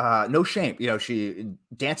was no shame. She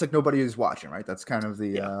danced like nobody is watching, right? That's kind of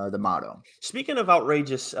the motto. Speaking of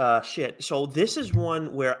outrageous shit, so this is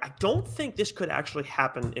one where I don't think this could actually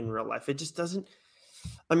happen in real life. It just doesn't.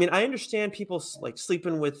 I mean, I understand people like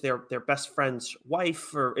sleeping with their best friend's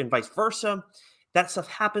wife and vice versa. That stuff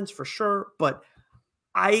happens for sure, but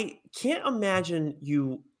I can't imagine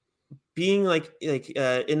you being like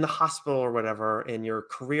in the hospital or whatever, and your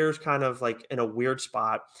career's kind of like in a weird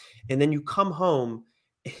spot, and then you come home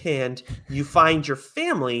and you find your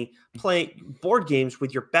family playing board games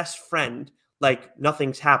with your best friend, like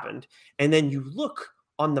nothing's happened, and then you look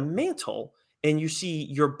on the mantle and you see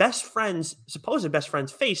your supposed best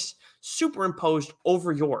friend's face superimposed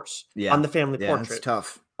over yours on the family portrait. It's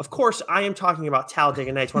tough. Of course, I am talking about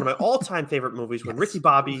Talladega Nights, one of my all-time favorite movies, when Ricky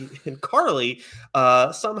Bobby and Carly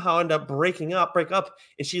somehow end up break up,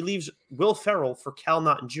 and she leaves Will Ferrell for Cal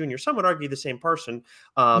Naughton Jr. Some would argue the same person,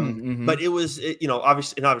 but it was,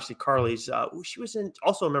 obviously Carly's. She was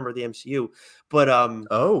also a member of the MCU, but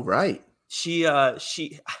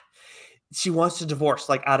she wants to divorce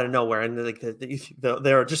like out of nowhere, and like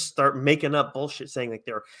they're just start making up bullshit, saying like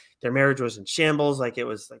their marriage was in shambles, like it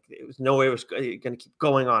was no way it was going to keep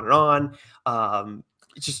going on and on.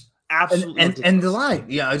 It's just absolutely and the line,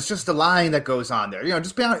 it's just the line that goes on there.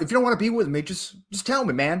 Just be honest. If you don't want to be with me, just tell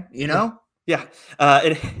me, man. Yeah.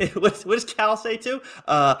 What does Cal say too?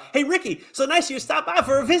 Hey, Ricky, so nice you stopped by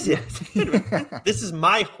for a visit. This is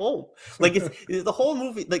my home. Like it's the whole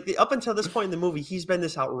movie. Like up until this point in the movie, he's been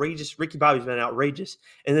this outrageous. Ricky Bobby's been outrageous,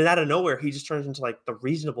 and then out of nowhere, he just turns into like the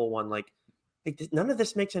reasonable one. Like none of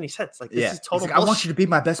this makes any sense. Like this is total. Like, I want you to be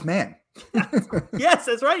my best man. Yes,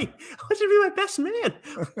 that's right. I want you to be my best man.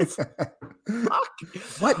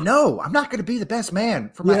 Fuck. What? No, I'm not going to be the best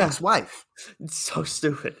man for my ex-wife. It's so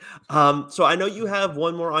stupid. So I know you have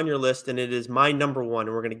one more on your list, and it is my number one,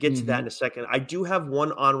 and we're going to get to that in a second. I do have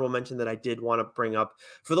one honorable mention that I did want to bring up.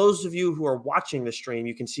 For those of you who are watching the stream,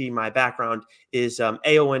 you can see my background is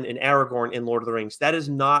Éowyn and Aragorn in Lord of the Rings. That is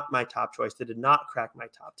not my top choice. They did not crack my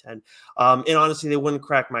top 10. And honestly, they wouldn't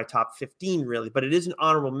crack my top 15 really, but it is an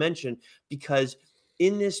honorable mention because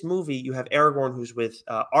in this movie, you have Aragorn, who's with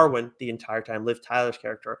Arwen the entire time, Liv Tyler's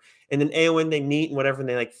character, and then Éowyn, they meet and whatever, and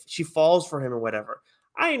they she falls for him and whatever.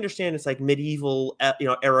 I understand it's like medieval,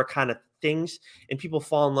 era kind of things, and people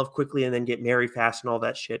fall in love quickly and then get married fast and all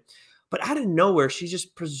that shit. But out of nowhere, she's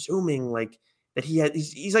just presuming like that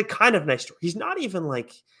he's like kind of nice to her. He's not even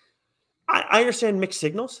like. I understand mixed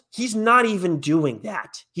signals. He's not even doing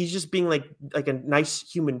that. He's just being like a nice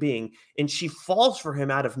human being. And she falls for him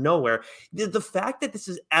out of nowhere. The fact that this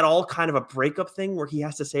is at all kind of a breakup thing where he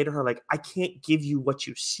has to say to her, like, I can't give you what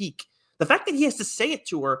you seek. The fact that he has to say it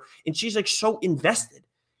to her and she's like so invested.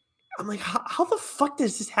 I'm like, how the fuck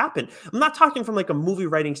does this happen? I'm not talking from like a movie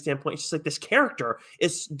writing standpoint. It's just like this character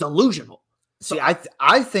is delusional. See,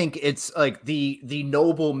 I think it's like the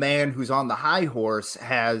noble man who's on the high horse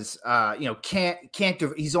has can't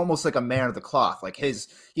do. He's almost like a man of the cloth. Like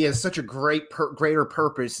he has such a greater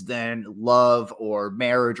purpose than love or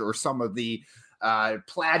marriage or some of the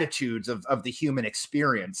platitudes of the human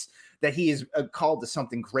experience, that he is called to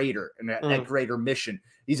something greater and that greater mission.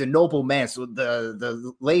 He's a noble man. So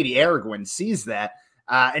the lady Aragorn sees that.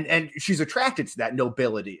 And she's attracted to that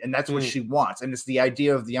nobility, and that's what she wants. And it's the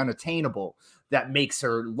idea of the unattainable that makes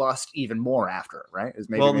her lust even more after it, right?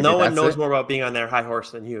 Maybe no one knows more about being on their high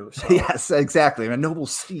horse than you. So. Yes, exactly. A noble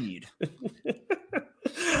steed.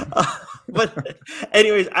 But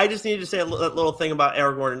anyways, I just needed to say a little thing about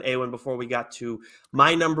Aragorn and Éowyn before we got to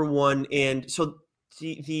my number one. And so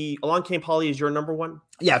the Along Came Polly is your number one?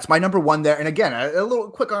 Yeah, it's my number one there. And again, a little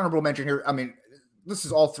quick honorable mention here. I mean, this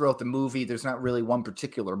is all throughout the movie. There's not really one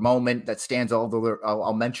particular moment that stands out, although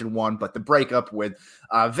I'll mention one, but the breakup with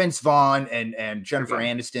Vince Vaughn and Jennifer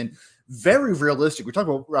Aniston, very realistic. We talk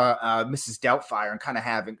about Mrs. Doubtfire and kind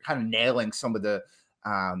of nailing some of the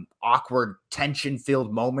awkward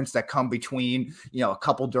tension-filled moments that come between, a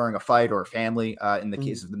couple during a fight or a family in the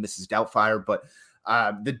case of the Mrs. Doubtfire. But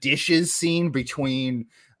the dishes scene between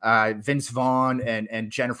Vince Vaughn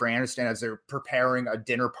and Jennifer Aniston as they're preparing a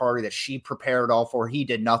dinner party that she prepared all for, he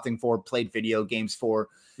did nothing for, played video games for,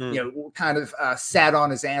 kind of sat on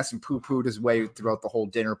his ass and poo-pooed his way throughout the whole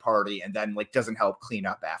dinner party, and then doesn't help clean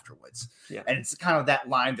up afterwards. Yeah. And it's kind of that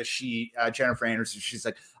line that Jennifer Aniston, she's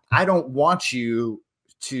like, I don't want you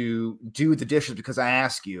to do the dishes because I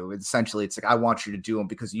ask you. Essentially, it's like, I want you to do them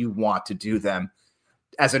because you want to do them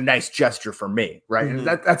as a nice gesture for me, right? And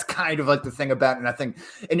that's kind of like the thing about it. And I think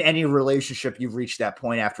in any relationship, you've reached that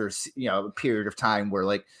point after a period of time where,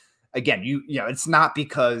 again, it's not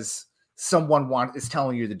because someone is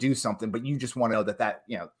telling you to do something, but you just want to know that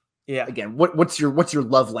again, what's your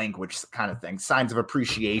love language kind of thing, signs of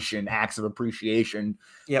appreciation, acts of appreciation.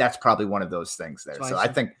 Yep. That's probably one of those things there. So I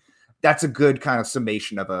think that's a good kind of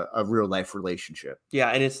summation of a real life relationship. Yeah.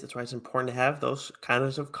 And that's why it's important to have those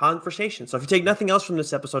kinds of conversations. So if you take nothing else from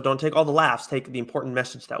this episode, don't take all the laughs, take the important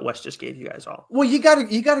message that Wes just gave you guys all. Well, you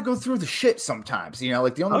gotta go through the shit sometimes, the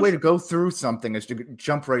only way to go through something is to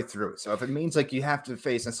jump right through it. So if it means you have to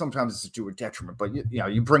face, and sometimes it's to a detriment, but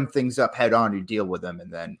you bring things up head on, you deal with them,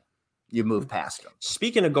 and then you move past them.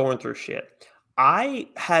 Speaking of going through shit,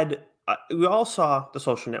 we all saw The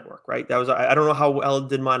Social Network, right? That was, I don't know how well it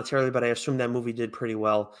did monetarily, but I assume that movie did pretty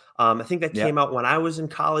well. I think that came out when I was in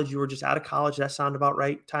college. You were just out of college. That sound about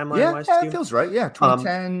right, timeline-wise? Yeah, it feels right. Yeah,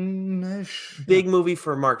 2010-ish. Big movie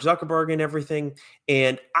for Mark Zuckerberg and everything.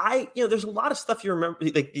 And there's a lot of stuff you remember,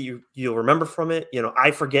 you'll remember from it.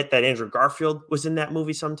 I forget that Andrew Garfield was in that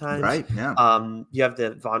movie sometimes. Right, yeah. You have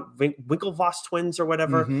the Von Winklevoss twins or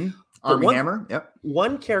whatever. Mm-hmm. Armie Hammer, yep.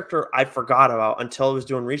 One character I forgot about until I was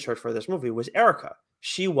doing research for this movie was Erica.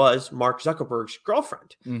 She was Mark Zuckerberg's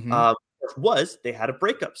girlfriend. Mm-hmm. They had a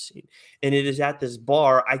breakup scene, and it is at this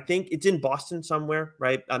bar. I think it's in Boston somewhere,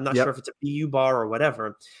 right? I'm not sure if it's a BU bar or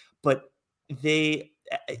whatever, but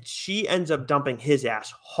she ends up dumping his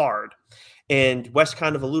ass hard. And Wes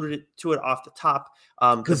kind of alluded to it off the top.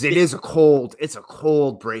 Because it's a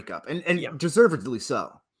cold breakup, and deservedly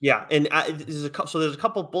so. Yeah, and there's a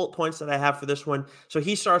couple bullet points that I have for this one. So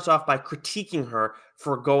he starts off by critiquing her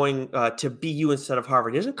for going to BU instead of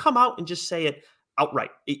Harvard. He doesn't come out and just say it outright.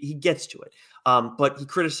 He gets to it. But he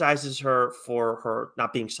criticizes her for her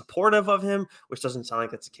not being supportive of him, which doesn't sound like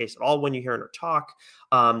that's the case at all when you're hearing her talk.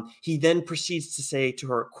 He then proceeds to say to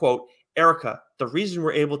her, quote, "Erica, the reason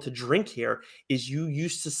we're able to drink here is you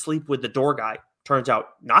used to sleep with the door guy." Turns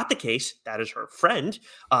out not the case. That is her friend.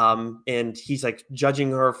 And he's like judging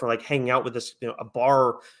her for like hanging out with this, a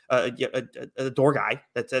bar, a door guy.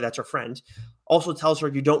 That's her friend. Also tells her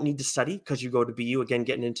you don't need to study because you go to BU, again,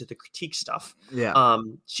 getting into the critique stuff. Yeah.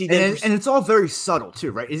 And it's all very subtle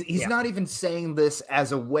too, right? He's not even saying this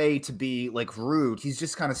as a way to be like rude. He's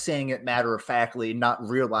just kind of saying it matter of factly, not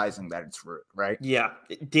realizing that it's rude, right? Yeah.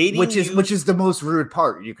 Which is the most rude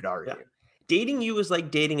part, you could argue. Yeah. Dating you is like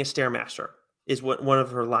dating a Stairmaster, is what one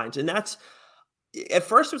of her lines. And that's, at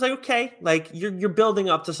first it was like, okay, like you're building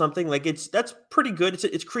up to something, like that's pretty good.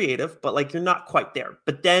 It's creative, but like you're not quite there.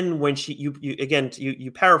 But then when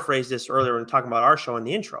you paraphrase this earlier when talking about our show in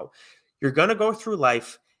the intro, you're going to go through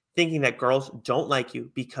life thinking that girls don't like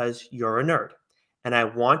you because you're a nerd. And I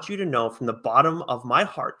want you to know from the bottom of my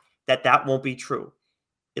heart that won't be true.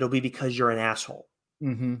 It'll be because you're an asshole.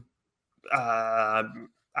 Mm-hmm. I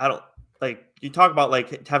don't, like, you talk about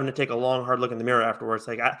like having to take a long, hard look in the mirror afterwards.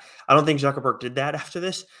 Like, I don't think Zuckerberg did that after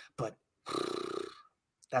this, but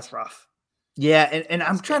that's rough. Yeah, and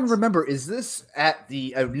I'm trying to remember, is this at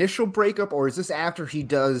the initial breakup or is this after he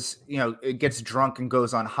does, gets drunk and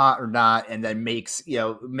goes on Hot or Not and then writes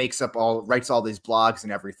all these blogs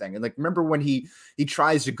and everything. And like, remember when he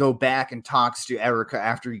tries to go back and talks to Erica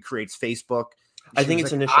after he creates Facebook? I think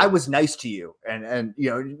it's like, initial. I was nice to you. And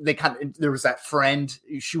they there was that friend,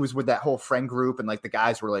 she was with that whole friend group and like the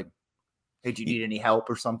guys were like, hey, do you need any help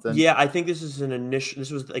or something? Yeah, I think this is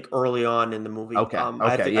this was like early on in the movie. Okay.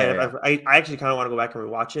 I actually kind of want to go back and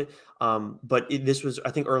rewatch it. But this was,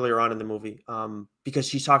 I think, earlier on in the movie, because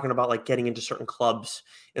she's talking about like getting into certain clubs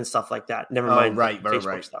and stuff like that. Never mind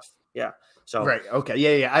Facebook stuff. Yeah. So right. Okay.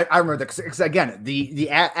 Yeah. I remember that because again, the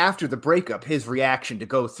after the breakup, his reaction to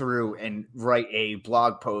go through and write a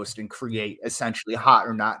blog post and create essentially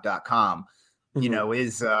hotornot.com,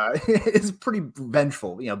 is pretty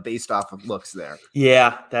vengeful, based off of looks there.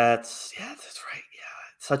 Yeah, that's right.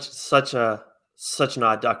 Yeah. Such an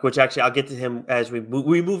odd duck, which actually I'll get to him as we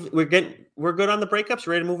move. We're good on the breakups.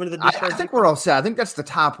 Ready to move into the discharge? I think we're all set. I think that's the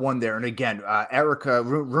top one there. And again, Erica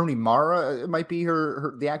Rooney Mara might be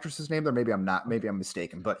the actress's name there. Maybe I'm not. Maybe I'm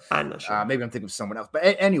mistaken. But I'm not sure. Maybe I'm thinking of someone else. But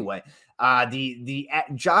anyway, the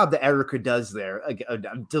job that Erica does there,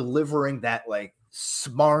 delivering that like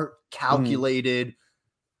smart, calculated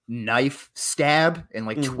knife stab and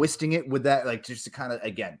like twisting it with that, like just to kind of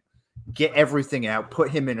again get everything out, put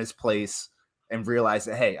him in his place. And realize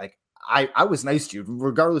that, hey, like I was nice to you,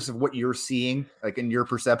 regardless of what you're seeing, like in your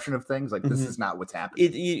perception of things. Like this is not what's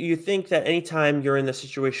happening. You think that anytime you're in the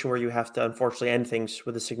situation where you have to unfortunately end things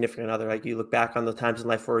with a significant other, like you look back on the times in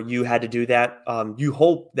life where you had to do that, you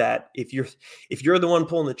hope that if you're the one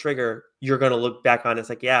pulling the trigger, you're going to look back on it. It's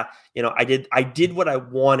like, yeah, I did what I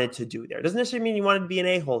wanted to do there. It doesn't necessarily mean you wanted to be an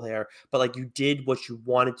a-hole there, but like you did what you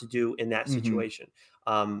wanted to do in that situation.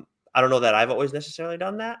 I don't know that I've always necessarily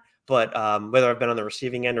done that. But whether I've been on the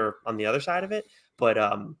receiving end or on the other side of it, but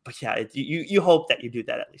yeah, you hope that you do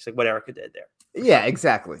that at least, like what Erica did there. Yeah,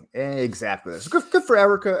 exactly. So good for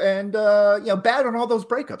Erica, and bad on all those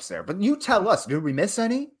breakups there. But you tell us, did we miss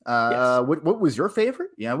any? Yes. What was your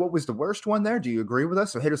favorite? What was the worst one there? Do you agree with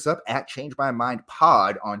us? So hit us up at Change My Mind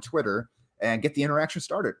Pod on Twitter and get the interaction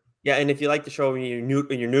started. Yeah, and if you like the show and you're new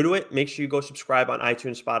to it, make sure you go subscribe on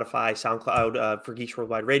iTunes, Spotify, SoundCloud, for Geeks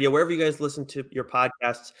Worldwide Radio, wherever you guys listen to your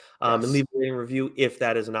podcasts, and leave a rating review if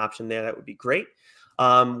that is an option there. That would be great.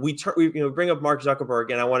 We bring up Mark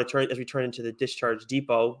Zuckerberg, and I want to turn into the Discharge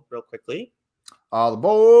Depot real quickly. All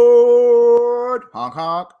aboard, honk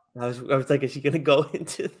honk. I was like, is she going to go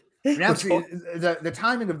into? Now, the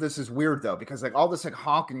timing of this is weird though, because like all this like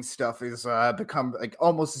honking stuff is become like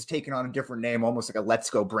almost is taken on a different name, almost like a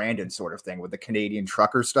Let's Go Brandon sort of thing with the Canadian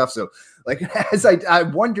trucker stuff. So like, as I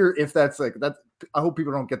wonder if that's like that. I hope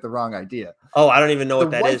people don't get the wrong idea. Oh, I don't even know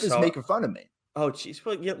what that is. The wife is making fun of me. Oh, geez.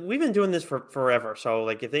 Well, yeah, we've been doing this for forever. So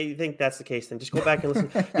like, if they think that's the case, then just go back and listen.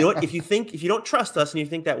 You know what? If you don't trust us and you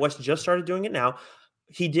think that Wes just started doing it now,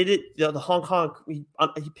 He did it, the Hong Kong, he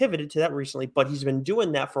pivoted to that recently, but he's been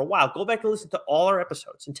doing that for a while. Go back and listen to all our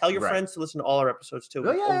episodes and tell your friends to listen to all our episodes too.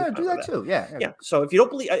 Oh, yeah, do that too. Yeah. So if you don't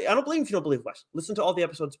believe, I don't believe if you don't believe Wes, listen to all the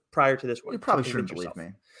episodes prior to this one. You probably shouldn't believe me.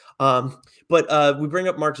 But we bring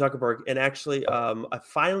up Mark Zuckerberg, and actually, I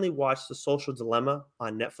finally watched The Social Dilemma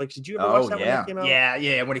on Netflix. Did you ever watch that when it came out?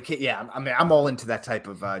 Yeah. When it came, I mean, I'm all into that type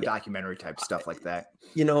of documentary type stuff like that.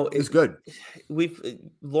 You know, it's good.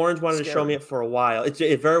 Lauren's wanted to show me it for a while. It's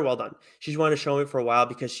very well done. She's wanted to show me it for a while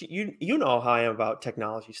because you know how I am about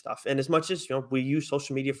technology stuff. And as much as we use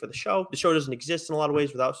social media for the show doesn't exist in a lot of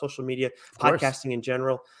ways without social media, podcasting in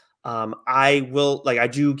general. I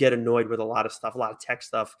do get annoyed with a lot of stuff, a lot of tech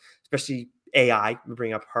stuff, especially AI. We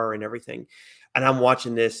bring up her and everything. And I'm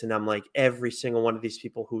watching this and I'm like, every single one of these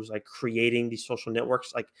people who's like creating these social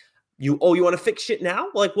networks, like, you want to fix shit now?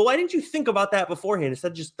 Like, well, why didn't you think about that beforehand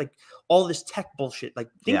instead of just like all this tech bullshit? Like,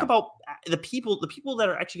 think about the people that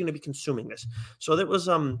are actually going to be consuming this. So that was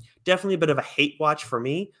definitely a bit of a hate watch for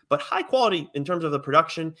me, but high quality in terms of the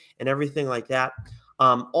production and everything like that.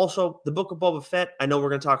 Also, the Book of Boba Fett. I know we're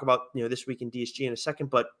going to talk about this week in DSG in a second,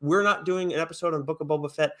 but we're not doing an episode on the Book of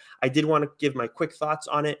Boba Fett. I did want to give my quick thoughts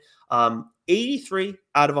on it. 83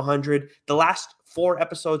 out of 100. The last 4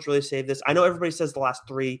 episodes really saved this. I know everybody says the last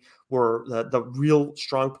 3 were the real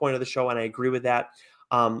strong point of the show, and I agree with that.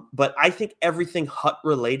 But I think everything Hutt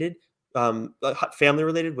related, Hutt family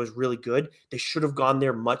related, was really good. They should have gone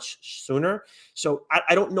there much sooner. So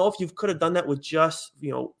I don't know if you could have done that with just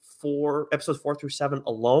episodes 4 through 7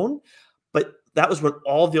 alone, but that was when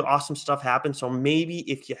all the awesome stuff happened. So maybe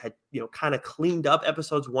if you had kind of cleaned up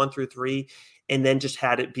episodes 1 through 3 and then just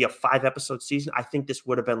had it be a 5-episode season, I think this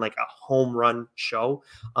would have been like a home run show.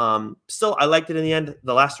 Still, I liked it in the end.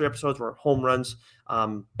 The last 3 episodes were home runs,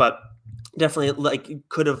 but definitely it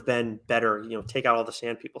could have been better. Take out all the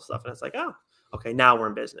Sand People stuff, and it's like, oh, okay, now we're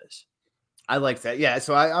in business. I like that. Yeah.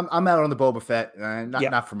 So I'm out on the Boba Fett.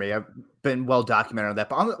 Not for me. I've been well documented on that.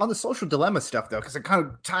 But on the Social Dilemma stuff, though, because I'm kind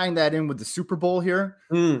of tying that in with the Super Bowl here.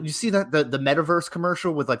 You see that the metaverse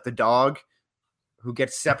commercial with like the dog who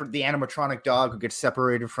gets separate, the animatronic dog who gets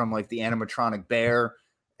separated from like the animatronic bear.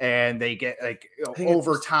 And they get like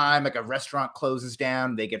over time, like a restaurant closes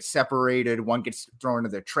down, they get separated. One gets thrown into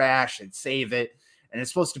their trash and save it. And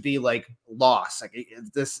it's supposed to be like lost. Like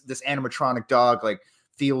this animatronic dog, like,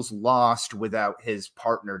 feels lost without his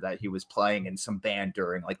partner that he was playing in some band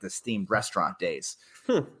during like this themed restaurant days.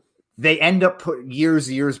 They end up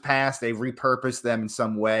years past, they repurpose them in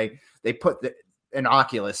some way. They put an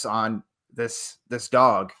Oculus on this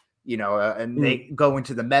dog, and they go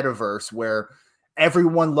into the metaverse where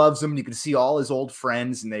everyone loves him. You can see all his old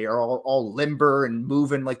friends and they are all limber and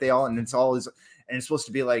moving like they all, and it's supposed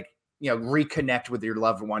to be like, reconnect with your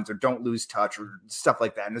loved ones or don't lose touch or stuff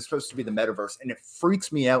like that. And it's supposed to be the metaverse. And it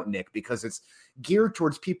freaks me out, Nick, because it's geared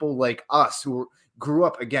towards people like us who grew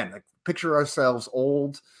up, again, like picture ourselves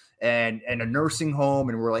old and a nursing home.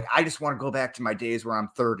 And we're like, I just want to go back to my days where I'm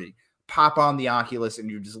 30, pop on the Oculus and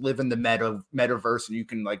you just live in the metaverse and you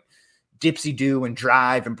can like dipsy do and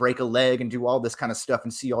drive and break a leg and do all this kind of stuff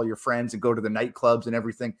and see all your friends and go to the nightclubs and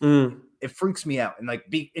everything. It freaks me out. And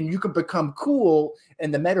and you can become cool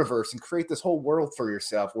in the metaverse and create this whole world for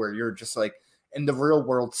yourself where you're just like in the real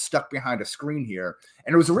world stuck behind a screen here.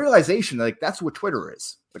 And it was a realization like that's what Twitter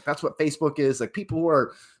is. Like that's what Facebook is. Like people who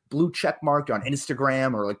are blue check marked on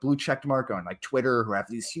Instagram or like blue check marked on like Twitter who have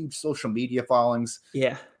these huge social media followings.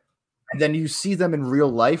 Yeah. And then you see them in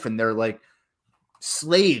real life and they're like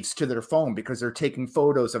slaves to their phone because they're taking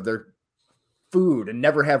photos of their food and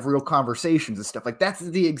never have real conversations and stuff. Like that's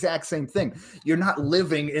the exact same thing. You're not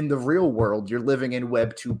living in the real world. You're living in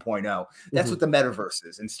Web 2.0. That's what the metaverse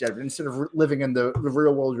is. Instead of living in the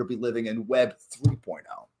real world, you'll be living in Web 3.0.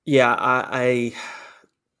 Yeah.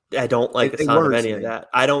 I don't like the sound of any of that.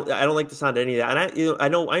 I don't like the sound of any of that.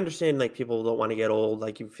 And I understand like people don't want to get old.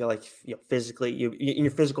 Like you feel like physically in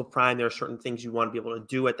your physical prime, there are certain things you want to be able to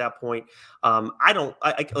do at that point.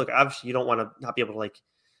 Look, obviously you don't want to not be able to like,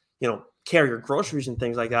 carry your groceries and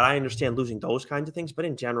things like that. I understand losing those kinds of things, but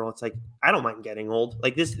in general, it's like, I don't mind getting old.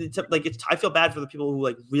 Like this, I feel bad for the people who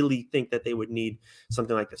like really think that they would need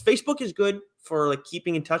something like this. Facebook is good for like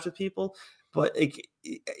keeping in touch with people, but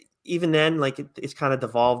even then, like it's kind of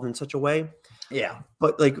devolved in such a way. Yeah.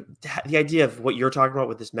 But like the idea of what you're talking about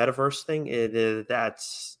with this metaverse thing,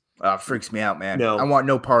 that's freaks me out, man. No, I want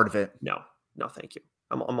no part of it. No, thank you.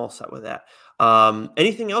 I'm all set with that.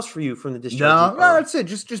 Anything else for you from the district? No, that's it.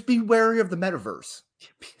 Just be wary of the metaverse.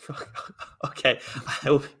 Okay. I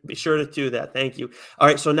will be sure to do that. Thank you. All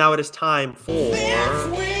right. So now it is time for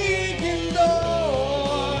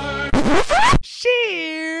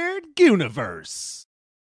Shared Universe.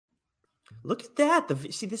 Look at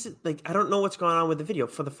that. See, this is like, I don't know what's going on with the video.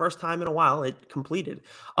 For the first time in a while, it completed.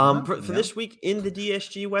 For this week in the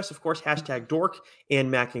DSG West, of course, hashtag Dork and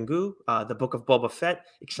Mac and Goo, the Book of Boba Fett.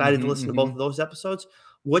 Excited to listen to both of those episodes.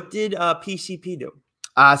 What did PCP do?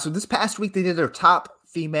 So this past week, they did their top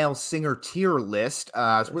female singer tier list.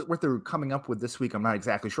 What they're coming up with this week, I'm not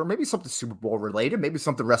exactly sure. Maybe something Super Bowl related, maybe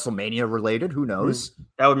something WrestleMania related. Who knows?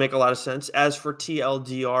 That would make a lot of sense. As for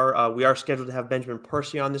TLDR, we are scheduled to have Benjamin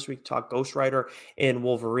Percy on this week to talk Ghost Rider and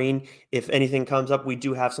Wolverine. If anything comes up, we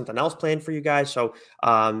do have something else planned for you guys. So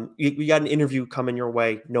we got an interview coming your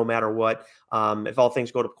way no matter what. If all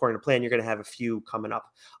things go according to plan, you're going to have a few coming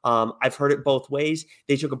up. I've heard it both ways.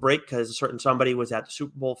 They took a break because a certain somebody was at the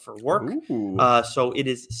Super Bowl for work. So it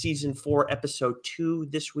is season 4, episode 2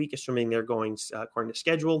 this week, assuming they're going according to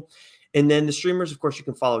schedule. And then the streamers, of course, you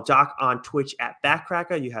can follow Doc on Twitch at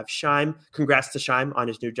Backcracker. You have Shime. Congrats to Shime on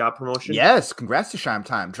his new job promotion. Yes, congrats to Shime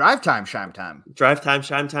Time. Drive Time, Shime Time. Drive Time,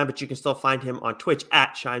 Shime Time, but you can still find him on Twitch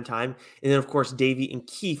at Shime Time. And then, of course, Davey and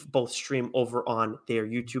Keith both stream over on their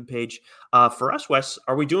YouTube page. For us, Wes,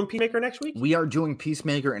 are we doing Peacemaker next week? We are doing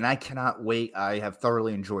Peacemaker, and I cannot wait. I have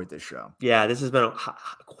thoroughly enjoyed this show. Yeah, this has been a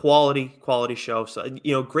quality show. So,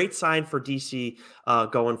 great sign for DC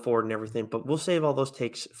going forward and everything. But we'll save all those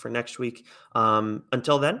takes for next week.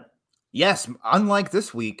 Until then. Yes, unlike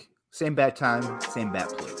this week, same bad time, same bad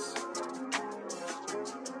place.